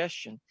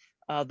digestion?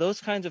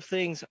 Those kinds of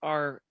things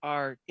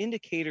are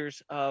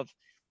indicators of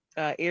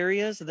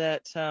areas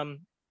that,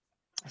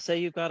 say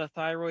you've got a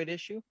thyroid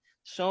issue.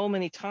 So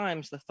many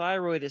times the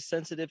thyroid is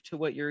sensitive to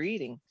what you're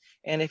eating,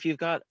 and if you've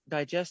got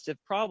digestive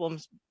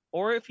problems,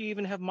 or if you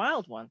even have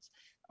mild ones,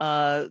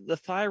 the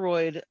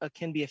thyroid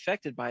can be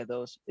affected by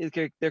those.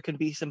 There can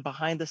be some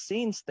behind the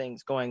scenes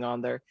things going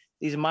on there.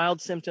 These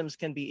mild symptoms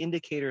can be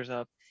indicators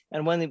of,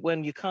 and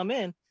when you come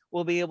in,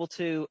 we'll be able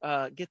to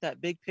get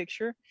that big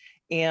picture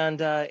and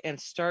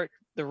start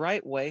the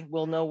right way.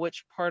 We'll know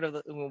which part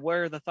of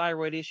where the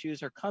thyroid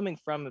issues are coming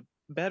from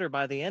better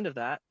by the end of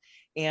that,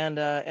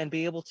 and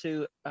be able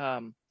to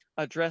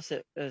address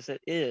it as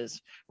it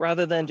is,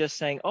 rather than just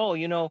saying, oh,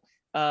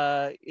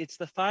 it's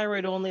the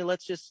thyroid only.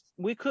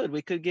 We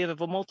could give a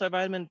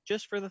multivitamin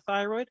just for the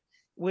thyroid,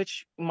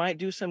 which might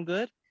do some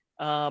good.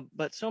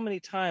 But so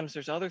many times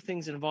there's other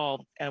things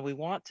involved, and we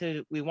want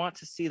to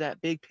see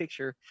that big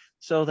picture,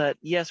 so that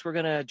yes, we're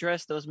going to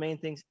address those main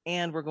things,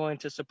 and we're going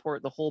to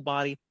support the whole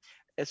body,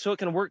 so it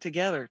can work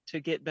together to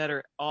get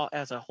better all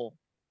as a whole.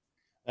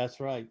 That's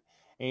right.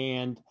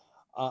 And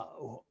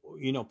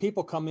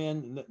people come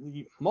in.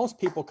 Most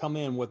people come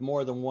in with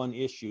more than one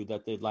issue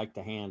that they'd like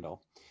to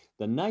handle.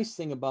 The nice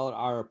thing about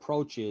our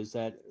approach is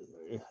that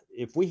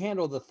if we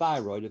handle the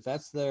thyroid, if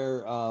that's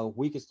their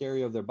weakest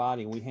area of their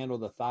body, and we handle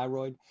the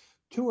thyroid,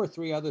 2 or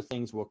 3 other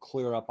things will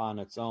clear up on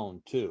its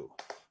own too,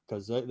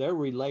 because they're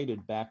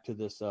related back to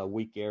this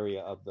weak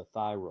area of the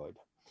thyroid.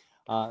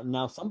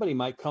 Now, somebody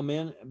might come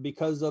in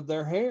because of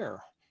their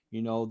hair.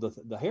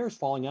 The hair is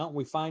falling out, and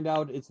we find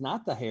out it's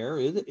not the hair,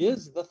 it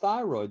is the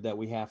thyroid that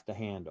we have to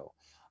handle.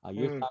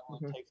 Your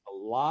thyroid takes a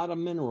lot of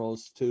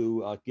minerals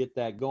to get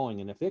that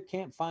going. And if it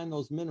can't find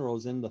those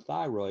minerals in the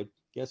thyroid,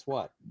 guess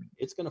what?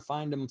 It's going to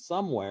find them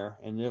somewhere,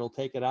 and it'll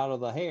take it out of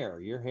the hair.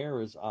 Your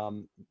hair is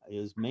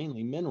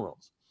mainly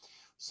minerals.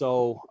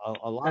 So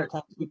a lot of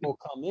times people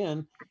come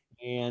in,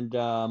 and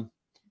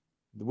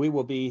we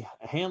will be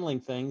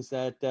handling things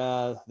that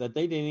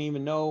they didn't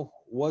even know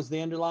was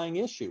the underlying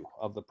issue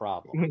of the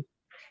problem.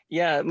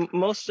 Yeah,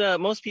 most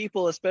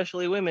people,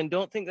 especially women,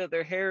 don't think that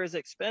their hair is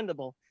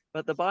expendable,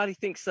 but the body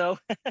thinks so.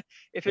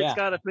 If it's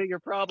got a bigger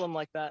problem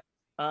like that,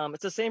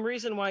 it's the same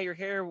reason why your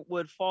hair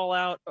would fall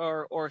out,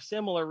 or a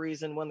similar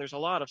reason when there's a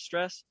lot of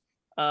stress.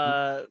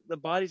 The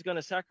body's going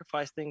to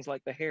sacrifice things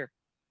like the hair.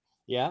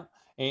 Yeah,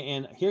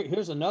 and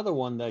here's another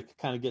one that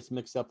kind of gets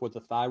mixed up with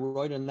the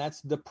thyroid, and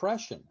that's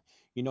depression.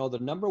 The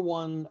number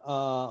one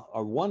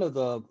or one of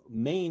the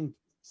main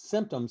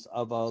symptoms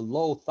of a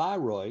low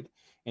thyroid.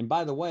 And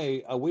by the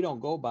way, we don't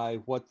go by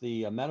what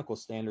the medical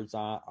standards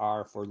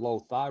are for low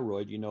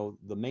thyroid.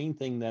 The main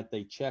thing that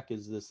they check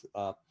is this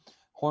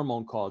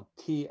hormone called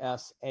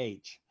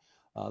TSH,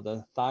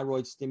 the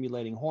thyroid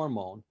stimulating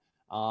hormone.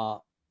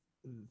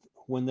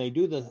 When they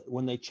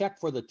check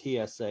for the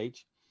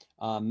TSH,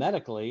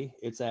 medically,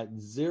 it's at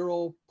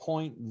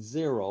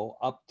 0.0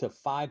 up to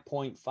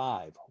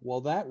 5.5.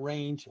 Well, that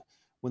range,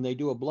 when they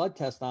do a blood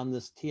test on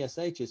this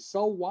TSH, is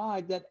so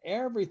wide that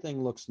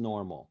everything looks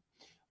normal.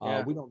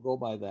 We don't go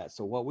by that.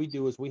 So what we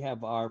do is we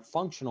have our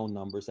functional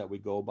numbers that we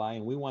go by,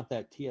 and we want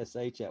that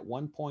TSH at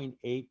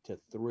 1.8 to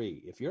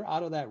 3. If you're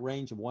out of that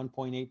range of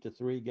 1.8 to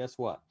 3, guess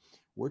what?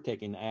 We're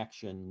taking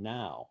action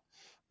now.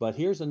 But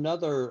here's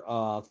another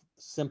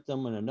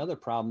symptom and another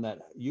problem that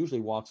usually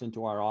walks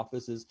into our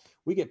office is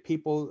we get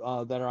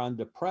people that are on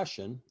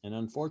depression, and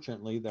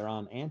unfortunately they're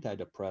on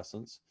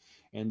antidepressants.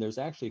 And there's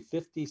actually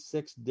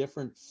 56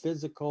 different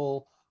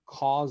physical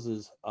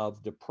causes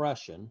of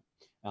depression.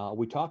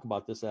 We talk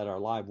about this at our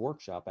live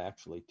workshop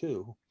actually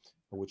too,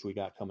 which we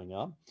got coming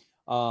up.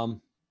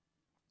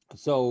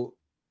 So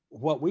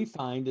what we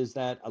find is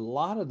that a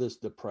lot of this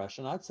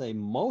depression, I'd say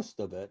most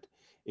of it,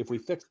 if we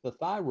fix the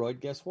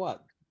thyroid, guess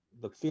what?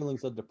 The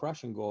feelings of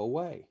depression go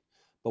away.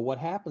 But what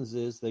happens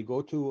is they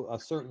go to a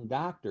certain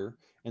doctor,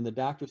 and the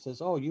doctor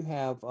says, oh, you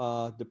have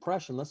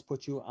depression. Let's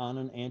put you on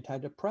an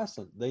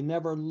antidepressant. They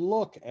never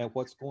look at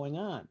what's going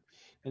on.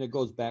 And it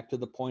goes back to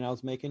the point I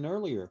was making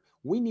earlier.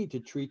 We need to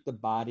treat the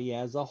body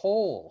as a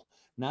whole,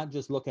 not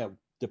just look at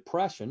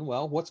depression.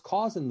 Well, what's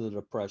causing the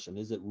depression?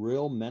 Is it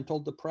real mental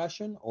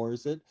depression, or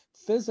is it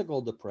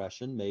physical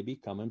depression, maybe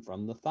coming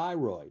from the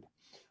thyroid?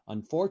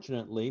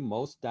 Unfortunately,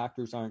 most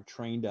doctors aren't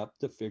trained up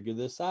to figure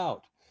this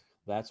out.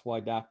 That's why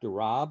Dr.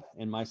 Rob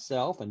and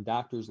myself and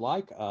doctors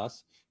like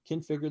us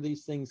can figure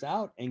these things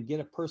out and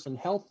get a person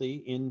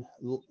healthy in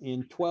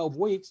 12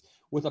 weeks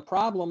with a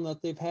problem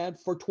that they've had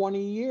for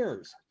 20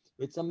 years.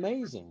 It's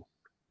amazing.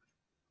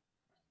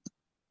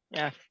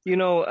 Yeah,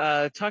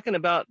 talking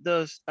about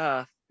those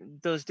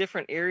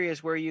different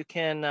areas where you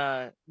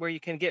can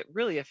get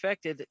really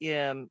affected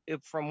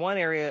from one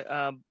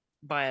area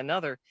by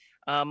another.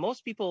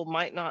 Most people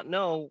might not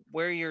know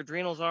where your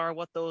adrenals are,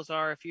 what those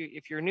are.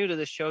 If you're new to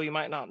this show, you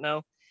might not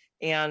know.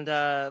 And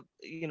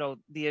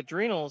the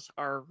adrenals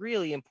are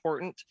really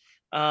important.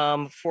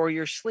 for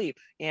your sleep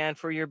and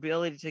for your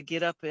ability to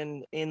get up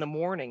in the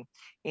morning.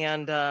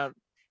 And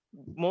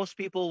most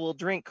people will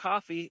drink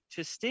coffee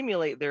to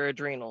stimulate their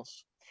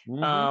adrenals.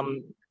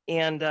 And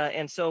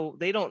so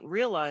they don't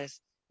realize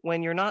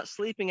when you're not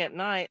sleeping at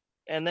night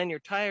and then you're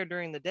tired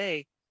during the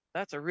day,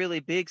 that's a really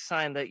big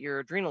sign that your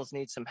adrenals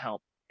need some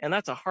help. And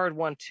that's a hard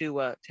one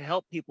to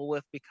help people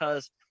with,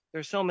 because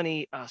there's so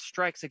many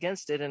strikes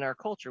against it in our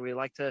culture. We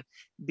like to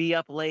be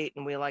up late,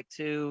 and we like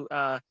to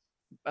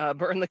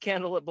burn the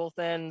candle at both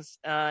ends,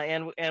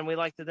 and we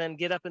like to then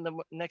get up in the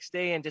next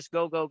day and just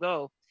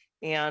go.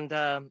 And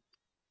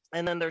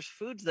then there's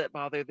foods that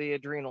bother the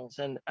adrenals,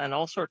 and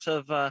all sorts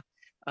of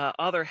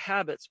other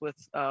habits with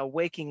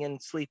waking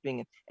and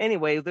sleeping.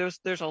 Anyway,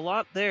 there's a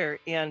lot there,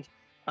 and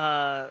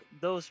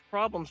those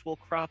problems will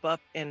crop up,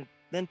 and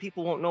then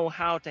people won't know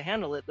how to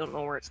handle it, don't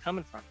know where it's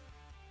coming from.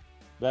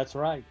 That's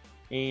right.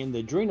 And the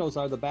adrenals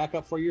are the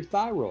backup for your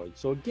thyroid.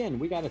 So again,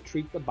 we got to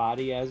treat the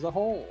body as a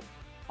whole.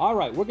 All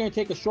right, we're going to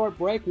take a short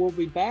break. We'll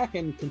be back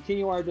and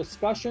continue our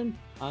discussion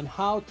on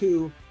how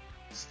to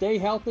stay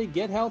healthy,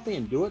 get healthy,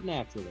 and do it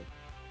naturally.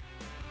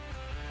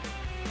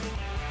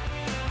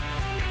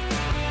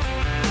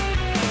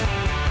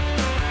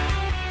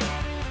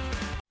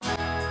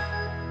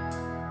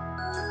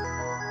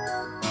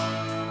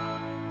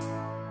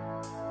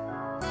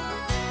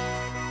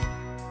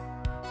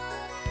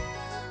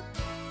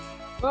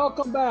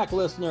 Welcome back,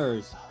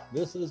 listeners.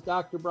 This is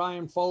Dr.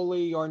 Brian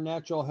Foley, your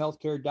natural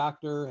healthcare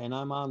doctor, and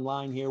I'm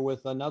online here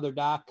with another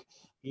doc.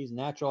 He's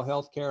natural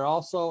healthcare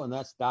also, and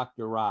that's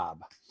Dr.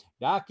 Rob.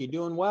 Doc, you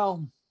doing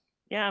well?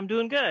 Yeah, I'm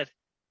doing good.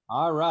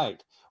 All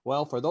right.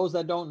 Well, for those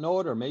that don't know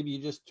it, or maybe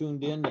you just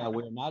tuned in,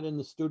 we're not in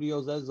the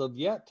studios as of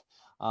yet,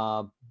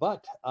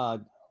 but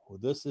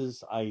this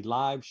is a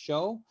live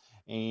show,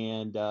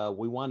 and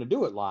we want to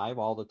do it live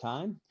all the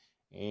time.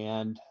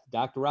 And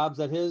Dr. Rob's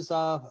at his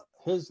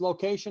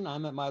location.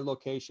 I'm at my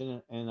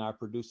location, and our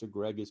producer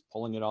Greg is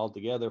pulling it all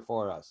together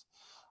for us.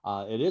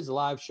 It is a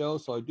live show,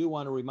 so I do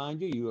want to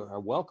remind you, you are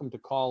welcome to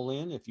call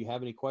in if you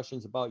have any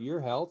questions about your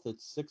health.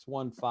 It's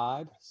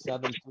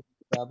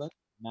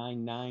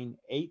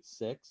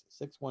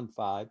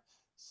 615-737-9986,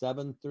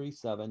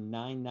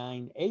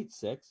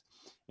 615-737-9986.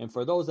 And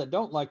for those that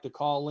don't like to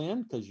call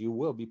in, because you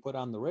will be put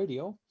on the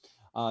radio,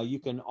 you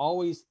can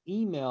always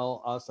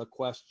email us a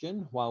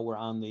question while we're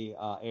on the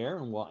air,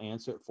 and we'll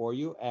answer it for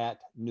you at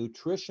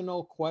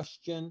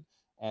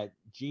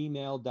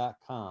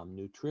nutritionalquestion@gmail.com,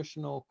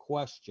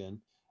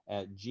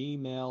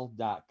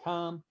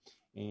 nutritionalquestion@gmail.com,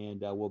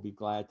 and we'll be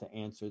glad to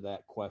answer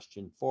that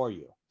question for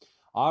you.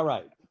 All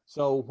right.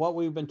 So what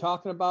we've been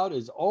talking about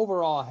is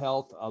overall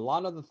health. A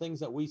lot of the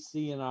things that we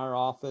see in our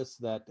office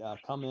that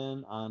come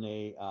in on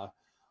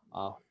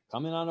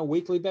a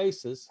weekly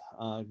basis,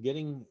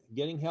 getting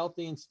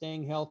healthy and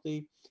staying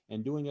healthy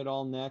and doing it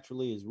all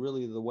naturally is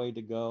really the way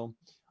to go.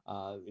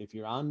 If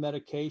you're on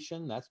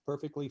medication, that's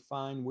perfectly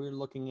fine. We're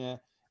looking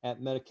at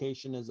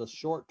medication as a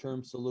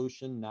short-term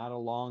solution, not a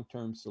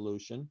long-term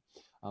solution.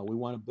 We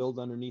want to build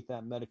underneath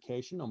that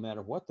medication no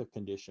matter what the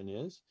condition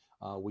is.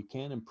 We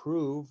can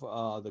improve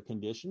the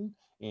condition,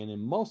 and in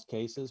most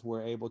cases,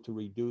 we're able to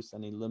reduce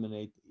and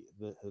eliminate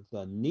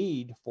the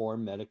need for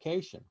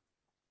medication.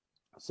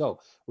 So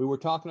we were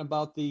talking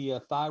about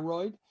the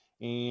thyroid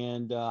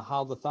and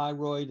how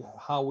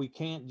we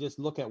can't just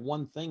look at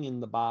one thing in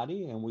the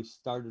body. And we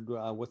started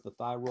with the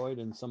thyroid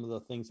and some of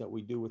the things that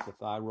we do with the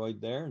thyroid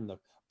there and the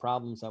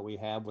problems that we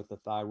have with the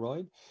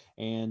thyroid.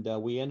 And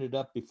we ended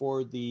up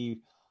before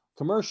the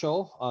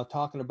commercial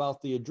talking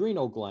about the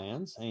adrenal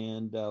glands.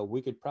 And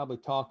we could probably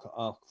talk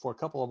for a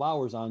couple of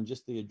hours on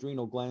just the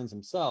adrenal glands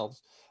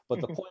themselves. But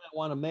the point I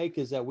want to make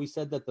is that we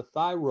said that the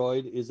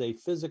thyroid is a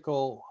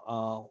physical,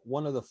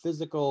 one of the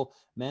physical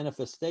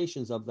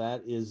manifestations of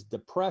that is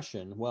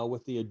depression. Well,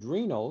 with the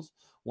adrenals,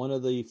 one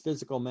of the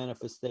physical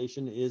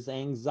manifestation is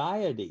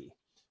anxiety.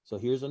 So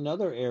here's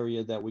another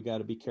area that we got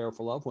to be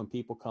careful of when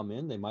people come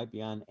in. They might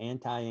be on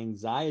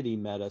anti-anxiety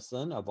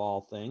medicine of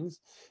all things.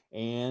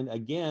 And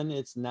again,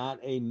 it's not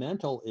a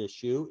mental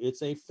issue.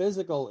 It's a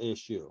physical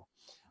issue.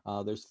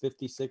 There's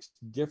 56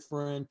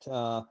 different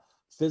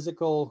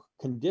physical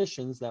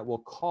conditions that will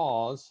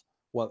cause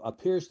what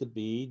appears to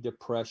be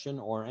depression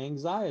or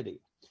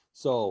anxiety.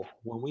 So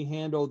when we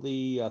handle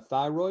the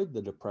thyroid,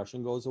 the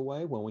depression goes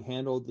away. When we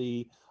handle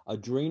the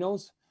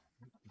adrenals,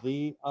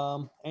 the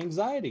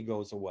anxiety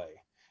goes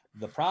away.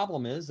 The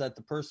problem is that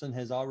the person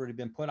has already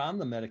been put on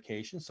the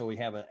medication, so we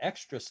have an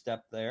extra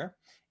step there,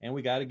 and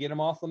we got to get them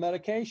off the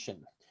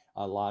medication.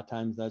 A lot of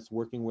times that's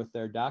working with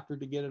their doctor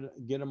to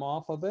get them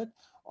off of it,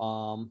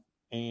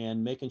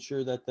 and making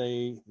sure that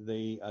they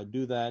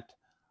do that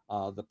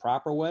the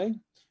proper way.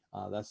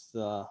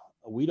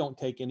 We don't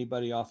take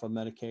anybody off of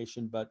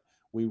medication, but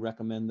we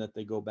recommend that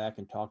they go back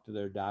and talk to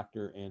their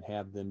doctor and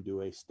have them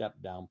do a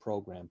step-down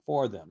program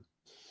for them.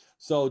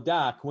 So,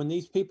 Doc, when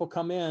these people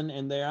come in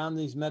and they're on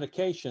these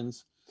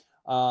medications,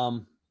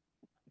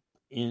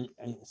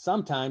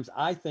 sometimes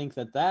I think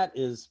that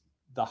is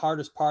the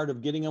hardest part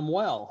of getting them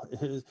well,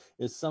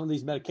 is some of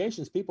these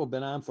medications people have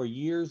been on for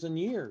years and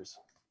years.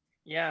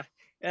 Yeah,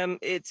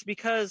 It's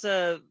because,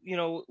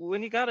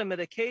 when you got a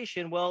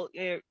medication, well,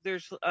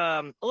 there's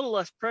a little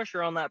less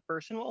pressure on that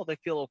person. Well, they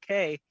feel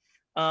okay.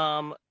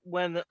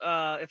 When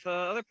if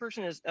other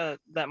person is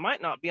that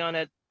might not be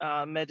on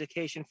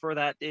medication for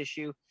that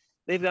issue,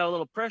 they've got a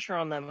little pressure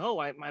on them. Oh,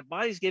 my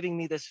body's giving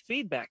me this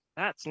feedback.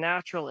 That's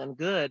natural and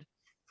good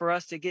for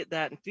us to get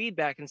that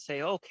feedback and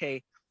say,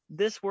 okay,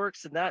 this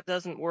works and that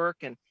doesn't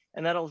work, and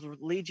that'll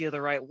lead you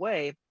the right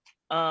way.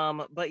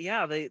 But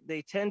yeah,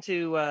 they tend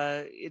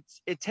to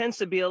it tends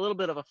to be a little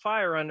bit of a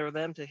fire under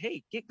them to,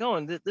 hey, get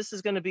going. This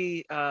is going to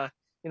be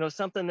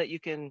something that you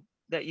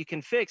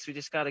can fix. We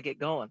just got to get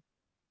going.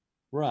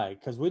 Right,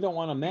 because we don't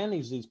want to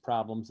manage these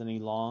problems any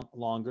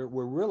longer.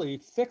 We're really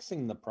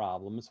fixing the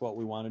problem is what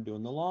we want to do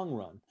in the long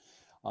run.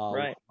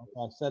 Right. Like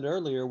I said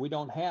earlier, we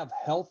don't have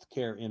health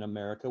care in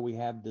America. We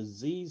have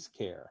disease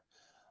care.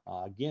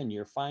 Again,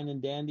 you're fine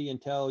and dandy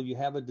until you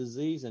have a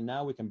disease, and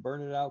now we can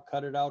burn it out,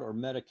 cut it out, or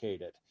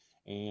medicate it.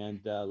 And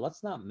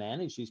let's not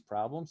manage these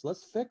problems.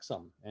 Let's fix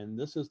them. And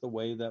this is the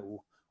way that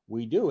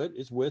we do it,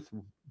 is with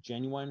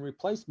genuine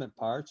replacement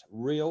parts,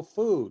 real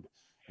food.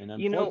 And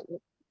unfortunately,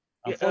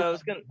 I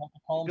was gonna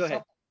go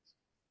ahead.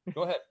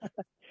 Go ahead.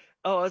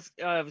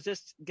 I was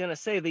just gonna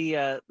say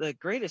the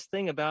greatest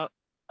thing about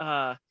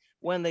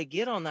when they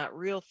get on that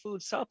real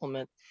food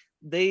supplement,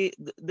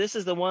 this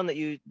is the one that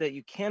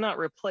you cannot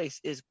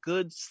replace, is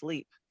good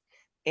sleep.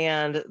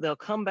 And they'll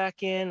come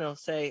back in, they'll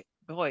say,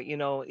 boy,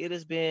 it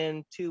has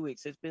been 2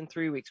 weeks, it's been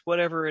 3 weeks,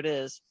 whatever it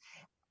is.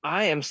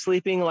 I am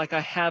sleeping like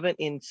I haven't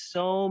in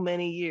so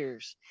many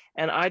years.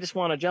 And I just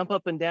want to jump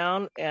up and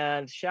down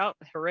and shout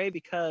hooray,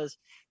 because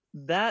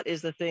that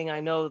is the thing. I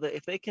know that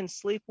if they can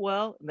sleep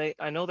well,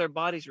 I know their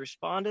body's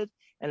responded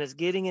and is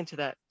getting into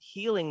that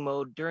healing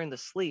mode during the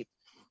sleep.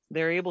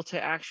 They're able to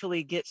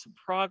actually get some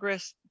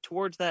progress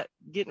towards that,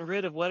 getting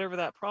rid of whatever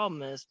that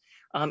problem is,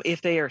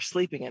 if they are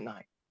sleeping at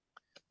night.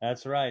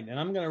 That's right. And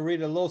I'm going to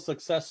read a little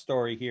success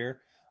story here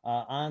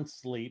on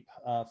sleep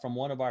from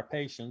one of our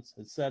patients.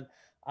 It said,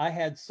 I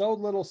had so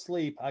little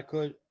sleep,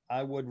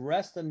 I would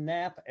rest and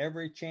nap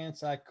every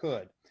chance I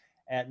could.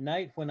 At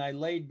night, when I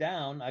laid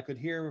down, I could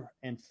hear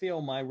and feel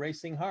my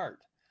racing heart.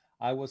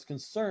 I was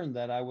concerned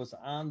that I was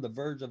on the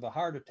verge of a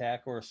heart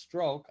attack or a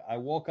stroke. I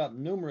woke up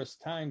numerous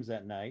times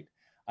at night.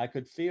 I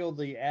could feel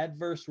the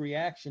adverse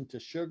reaction to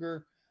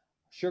sugar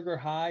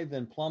high,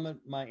 then plummet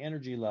my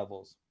energy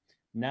levels.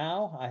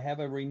 Now I have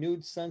a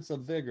renewed sense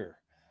of vigor.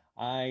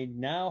 I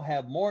now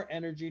have more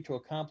energy to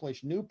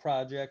accomplish new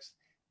projects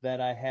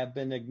that I have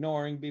been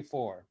ignoring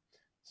before.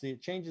 See,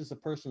 it changes a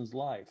person's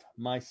life.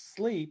 My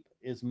sleep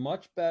is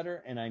much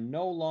better, and I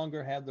no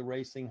longer have the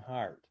racing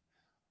heart.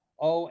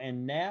 Oh,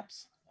 and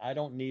naps, I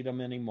don't need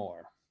them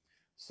anymore.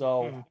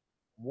 So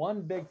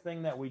one big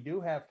thing that we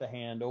do have to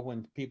handle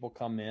when people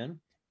come in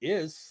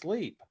is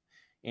sleep.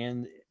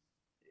 And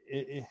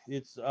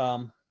it's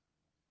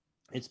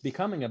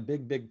becoming a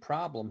big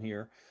problem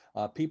here.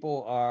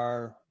 People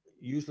are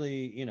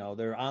usually,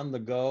 they're on the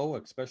go,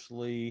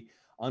 especially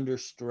under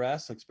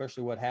stress,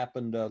 especially what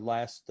happened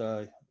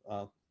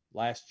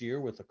last year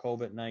with the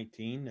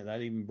COVID-19, and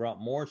that even brought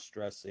more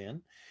stress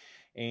in.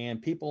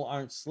 And people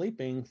aren't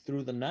sleeping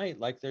through the night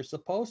like they're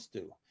supposed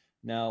to.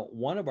 Now,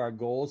 one of our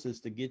goals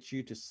is to get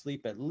you to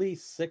sleep at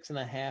least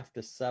 6.5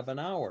 to 7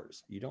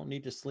 hours. You don't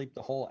need to sleep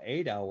the whole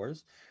 8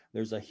 hours.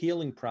 There's a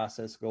healing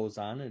process goes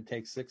on, and it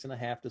takes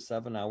 6.5 to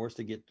 7 hours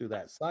to get through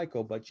that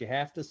cycle, but you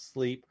have to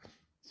sleep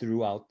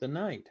throughout the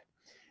night.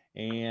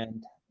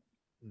 And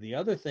the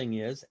other thing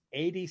is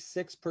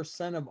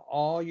 86% of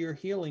all your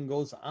healing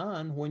goes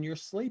on when you're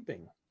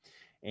sleeping,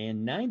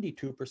 and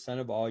 92%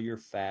 of all your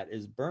fat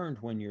is burned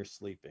when you're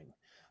sleeping.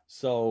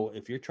 So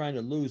if you're trying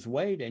to lose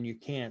weight and you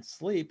can't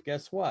sleep,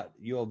 guess what?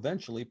 You'll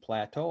eventually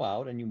plateau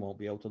out and you won't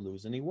be able to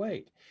lose any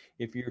weight.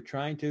 If you're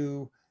trying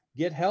to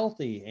get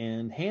healthy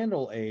and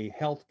handle a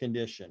health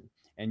condition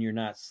and you're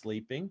not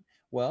sleeping,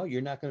 well,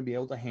 you're not going to be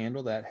able to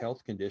handle that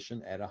health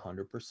condition at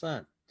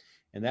 100%.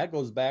 And that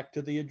goes back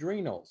to the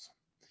adrenals.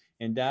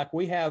 And Doc,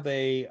 we have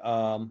a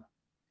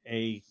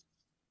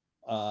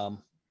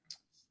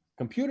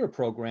computer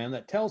program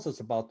that tells us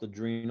about the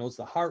adrenals,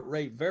 the heart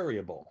rate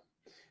variable.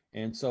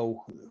 And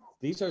so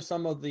these are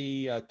some of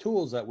the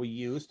tools that we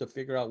use to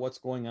figure out what's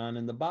going on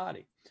in the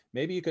body.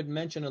 Maybe you could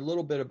mention a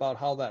little bit about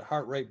how that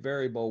heart rate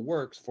variable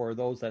works for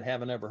those that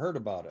haven't ever heard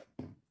about it.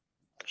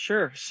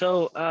 Sure.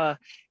 So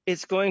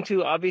it's going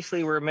to,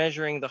 obviously, we're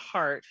measuring the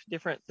heart,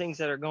 different things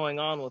that are going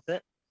on with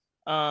it.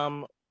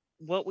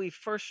 What we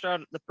first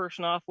started the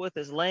person off with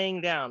is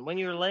laying down. When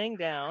you're laying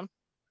down,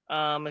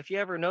 if you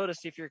ever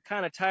notice, if you're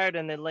kind of tired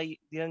and then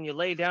you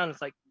lay down, it's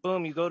like,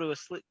 boom, you go to a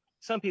sleep.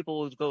 Some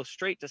people will go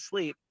straight to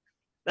sleep.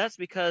 That's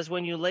because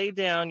when you lay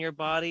down, your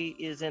body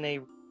is in a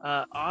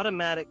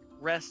automatic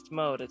rest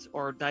mode,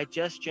 or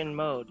digestion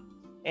mode,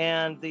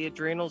 and the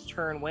adrenals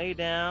turn way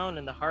down,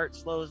 and the heart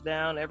slows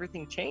down.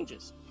 Everything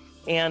changes,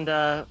 and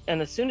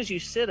as soon as you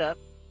sit up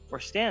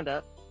or stand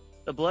up,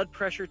 the blood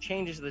pressure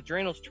changes. The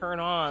adrenals turn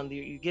on.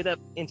 You get up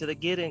into the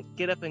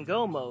get up and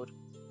go mode.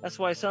 That's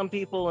why some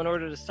people, in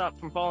order to stop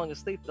from falling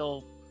asleep,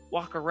 they'll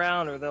walk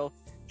around or they'll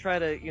try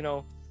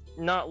to,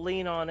 not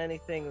lean on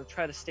anything and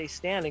try to stay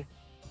standing,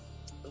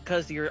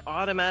 because you're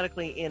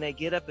automatically in a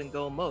get up and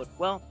go mode.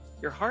 Well,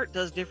 your heart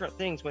does different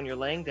things when you're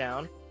laying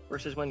down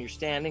versus when you're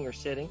standing or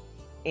sitting.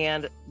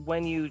 And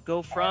when you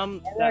go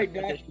from that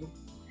position,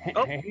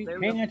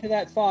 hang on to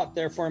that thought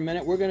there for a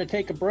minute. We're going to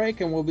take a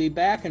break, and we'll be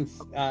back and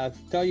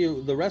tell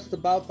you the rest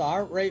about the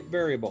heart rate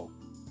variable.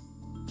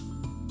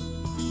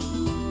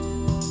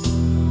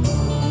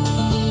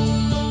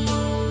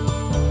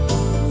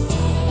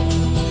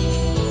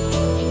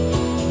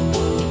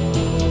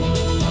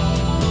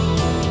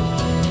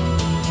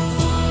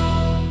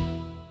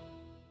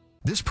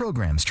 This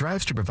program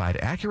strives to provide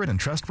accurate and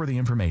trustworthy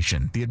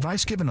information. The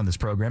advice given on this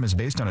program is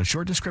based on a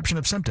short description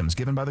of symptoms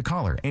given by the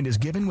caller and is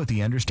given with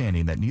the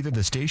understanding that neither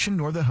the station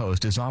nor the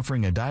host is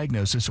offering a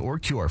diagnosis or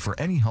cure for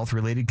any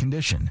health-related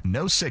condition.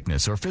 No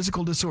sickness or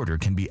physical disorder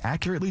can be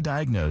accurately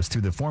diagnosed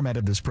through the format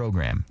of this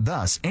program.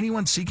 Thus,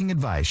 anyone seeking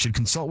advice should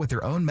consult with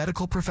their own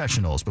medical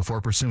professionals before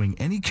pursuing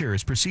any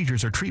cures,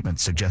 procedures, or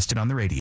treatments suggested on the radio.